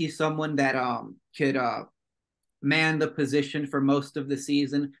think he's someone that could man the position for most of the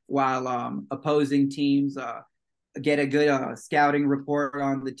season while opposing teams get a good scouting report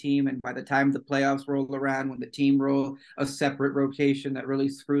on the team, and by the time the playoffs roll around, when the team roll a separate rotation that really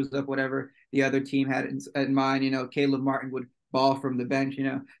screws up whatever the other team had in mind, Caleb Martin would ball from the bench.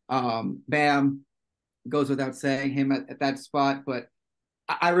 Bam goes without saying, him at that spot. But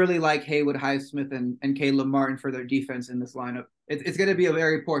I really like Haywood Highsmith and Caleb Martin for their defense in this lineup. It's going to be a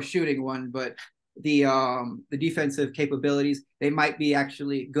very poor shooting one, but the defensive capabilities, they might be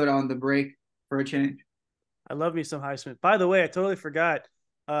actually good on the break for a change. I love me some Highsmith. By the way, I totally forgot.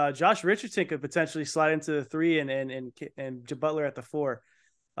 Josh Richardson could potentially slide into the 3 and Butler at the 4.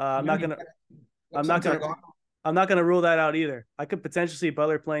 I'm not gonna rule that out either. I could potentially see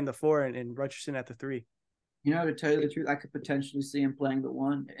Butler playing the 4 and Richardson at the 3. To tell you the truth, I could potentially see him playing the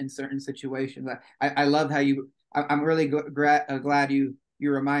 1 in certain situations. I love how you. I'm really glad you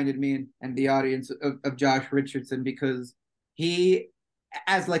reminded me and the audience of Josh Richardson, because he,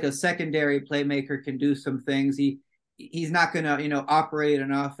 as like a secondary playmaker, can do some things. He's not gonna operate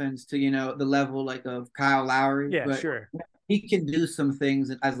an offense to the level like of Kyle Lowry. Yeah, but sure. he can do some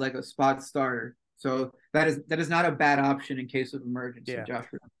things as like a spot starter. So that is not a bad option in case of emergency. Yeah. Josh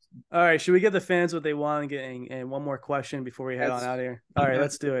Richardson. All right, should we give the fans what they want and one more question before we head on out of here? All right,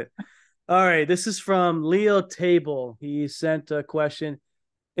 let's do it. All right, this is from Leo Table. He sent a question.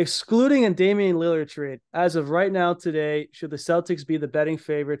 Excluding a Damian Lillard trade, as of right now today, should the Celtics be the betting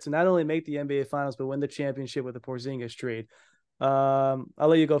favorite to not only make the NBA Finals but win the championship with the Porzingis trade? I'll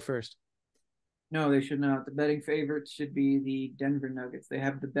let you go first. No, they should not. The betting favorites should be the Denver Nuggets. They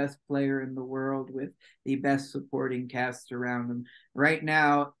have the best player in the world with the best supporting cast around them. Right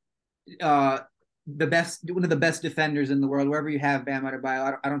now, one of the best defenders in the world. Wherever you have Bam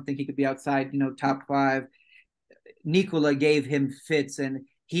Adebayo, I don't think he could be outside top 5. Nikola gave him fits, and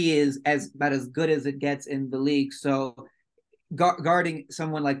he is about as good as it gets in the league. So guarding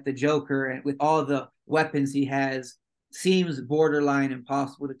someone like the Joker, and with all the weapons he has, seems borderline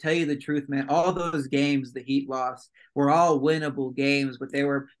impossible. To tell you the truth, man, all those games the Heat lost were all winnable games, but they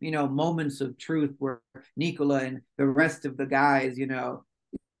were moments of truth where Nikola and the rest of the guys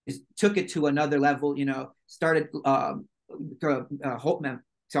took it to another level. Started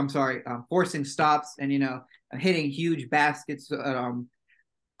forcing stops and hitting huge baskets.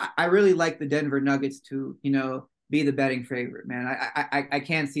 I really like the Denver Nuggets to be the betting favorite, man. I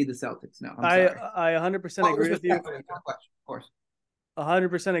can't see the Celtics. No, I'm sorry. I 100% agree with you. Of course.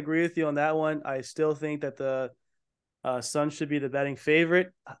 100% agree with you on that one. I still think that the Suns should be the betting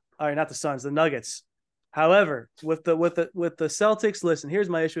favorite. All right, not the Suns, the Nuggets. However, with the Celtics, listen, here's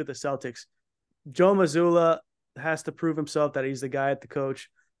my issue with the Celtics. Joe Mazzulla has to prove himself that he's the guy at the coach.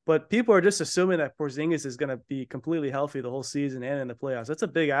 But people are just assuming that Porzingis is going to be completely healthy the whole season and in the playoffs. That's a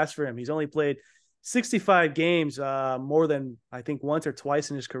big ask for him. He's only played 65 games, more than I think once or twice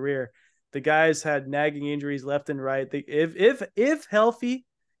in his career. The guy's had nagging injuries left and right. If healthy,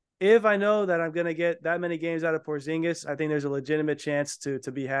 if I know that I'm going to get that many games out of Porzingis, I think there's a legitimate chance to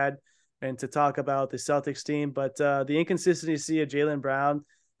be had and to talk about the Celtics team. But the inconsistency of Jaylen Brown,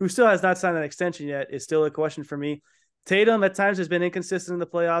 who still has not signed an extension yet, is still a question for me. Tatum at times has been inconsistent in the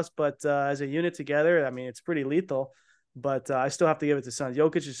playoffs, but as a unit together, I mean, it's pretty lethal. But I still have to give it to Suns.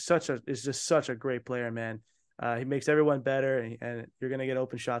 Jokic is just such a great player, man. He makes everyone better, and you're gonna get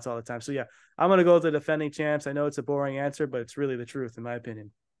open shots all the time. So yeah, I'm gonna go with the defending champs. I know it's a boring answer, but it's really the truth, in my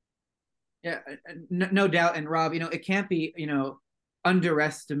opinion. Yeah, no doubt. And Rob, it can't be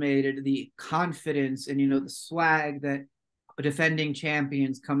underestimated the confidence and the swag that defending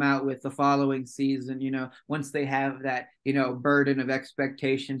champions come out with the following season, once they have that, burden of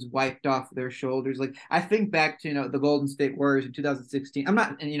expectations wiped off their shoulders. Like, I think back to, the Golden State Warriors in 2016. I'm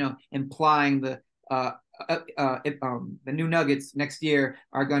not, implying the new Nuggets next year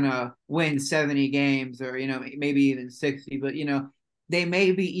are going to win 70 games or, maybe even 60, but, they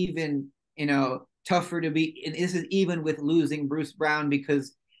may be even, tougher to beat. And this is even with losing Bruce Brown,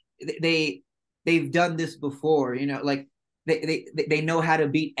 because they've done this before, like, they know how to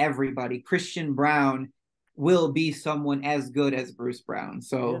beat everybody. Christian Brown will be someone as good as Bruce Brown. Yeah.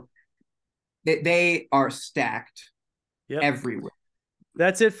 So they are stacked Yep. everywhere.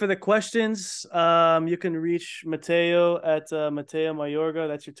 That's it for the questions. You can reach Mateo at Mateo Mayorga.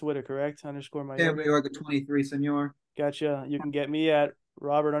 That's your Twitter, correct? Underscore Mayorga. Mayorga 23, senor. Gotcha. You can get me at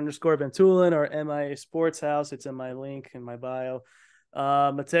Robert underscore Bentulin or MIA Sports House. It's in my link in my bio.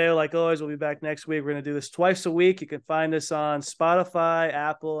 Mateo, like always, we'll be back next week. We're going to do this twice a week. You can find us on Spotify,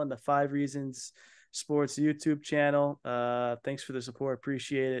 Apple, and the 5 Reasons Sports YouTube channel. Thanks for the support.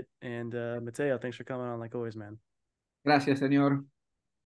 Appreciate it. And Mateo, thanks for coming on like always, man. Gracias, senor.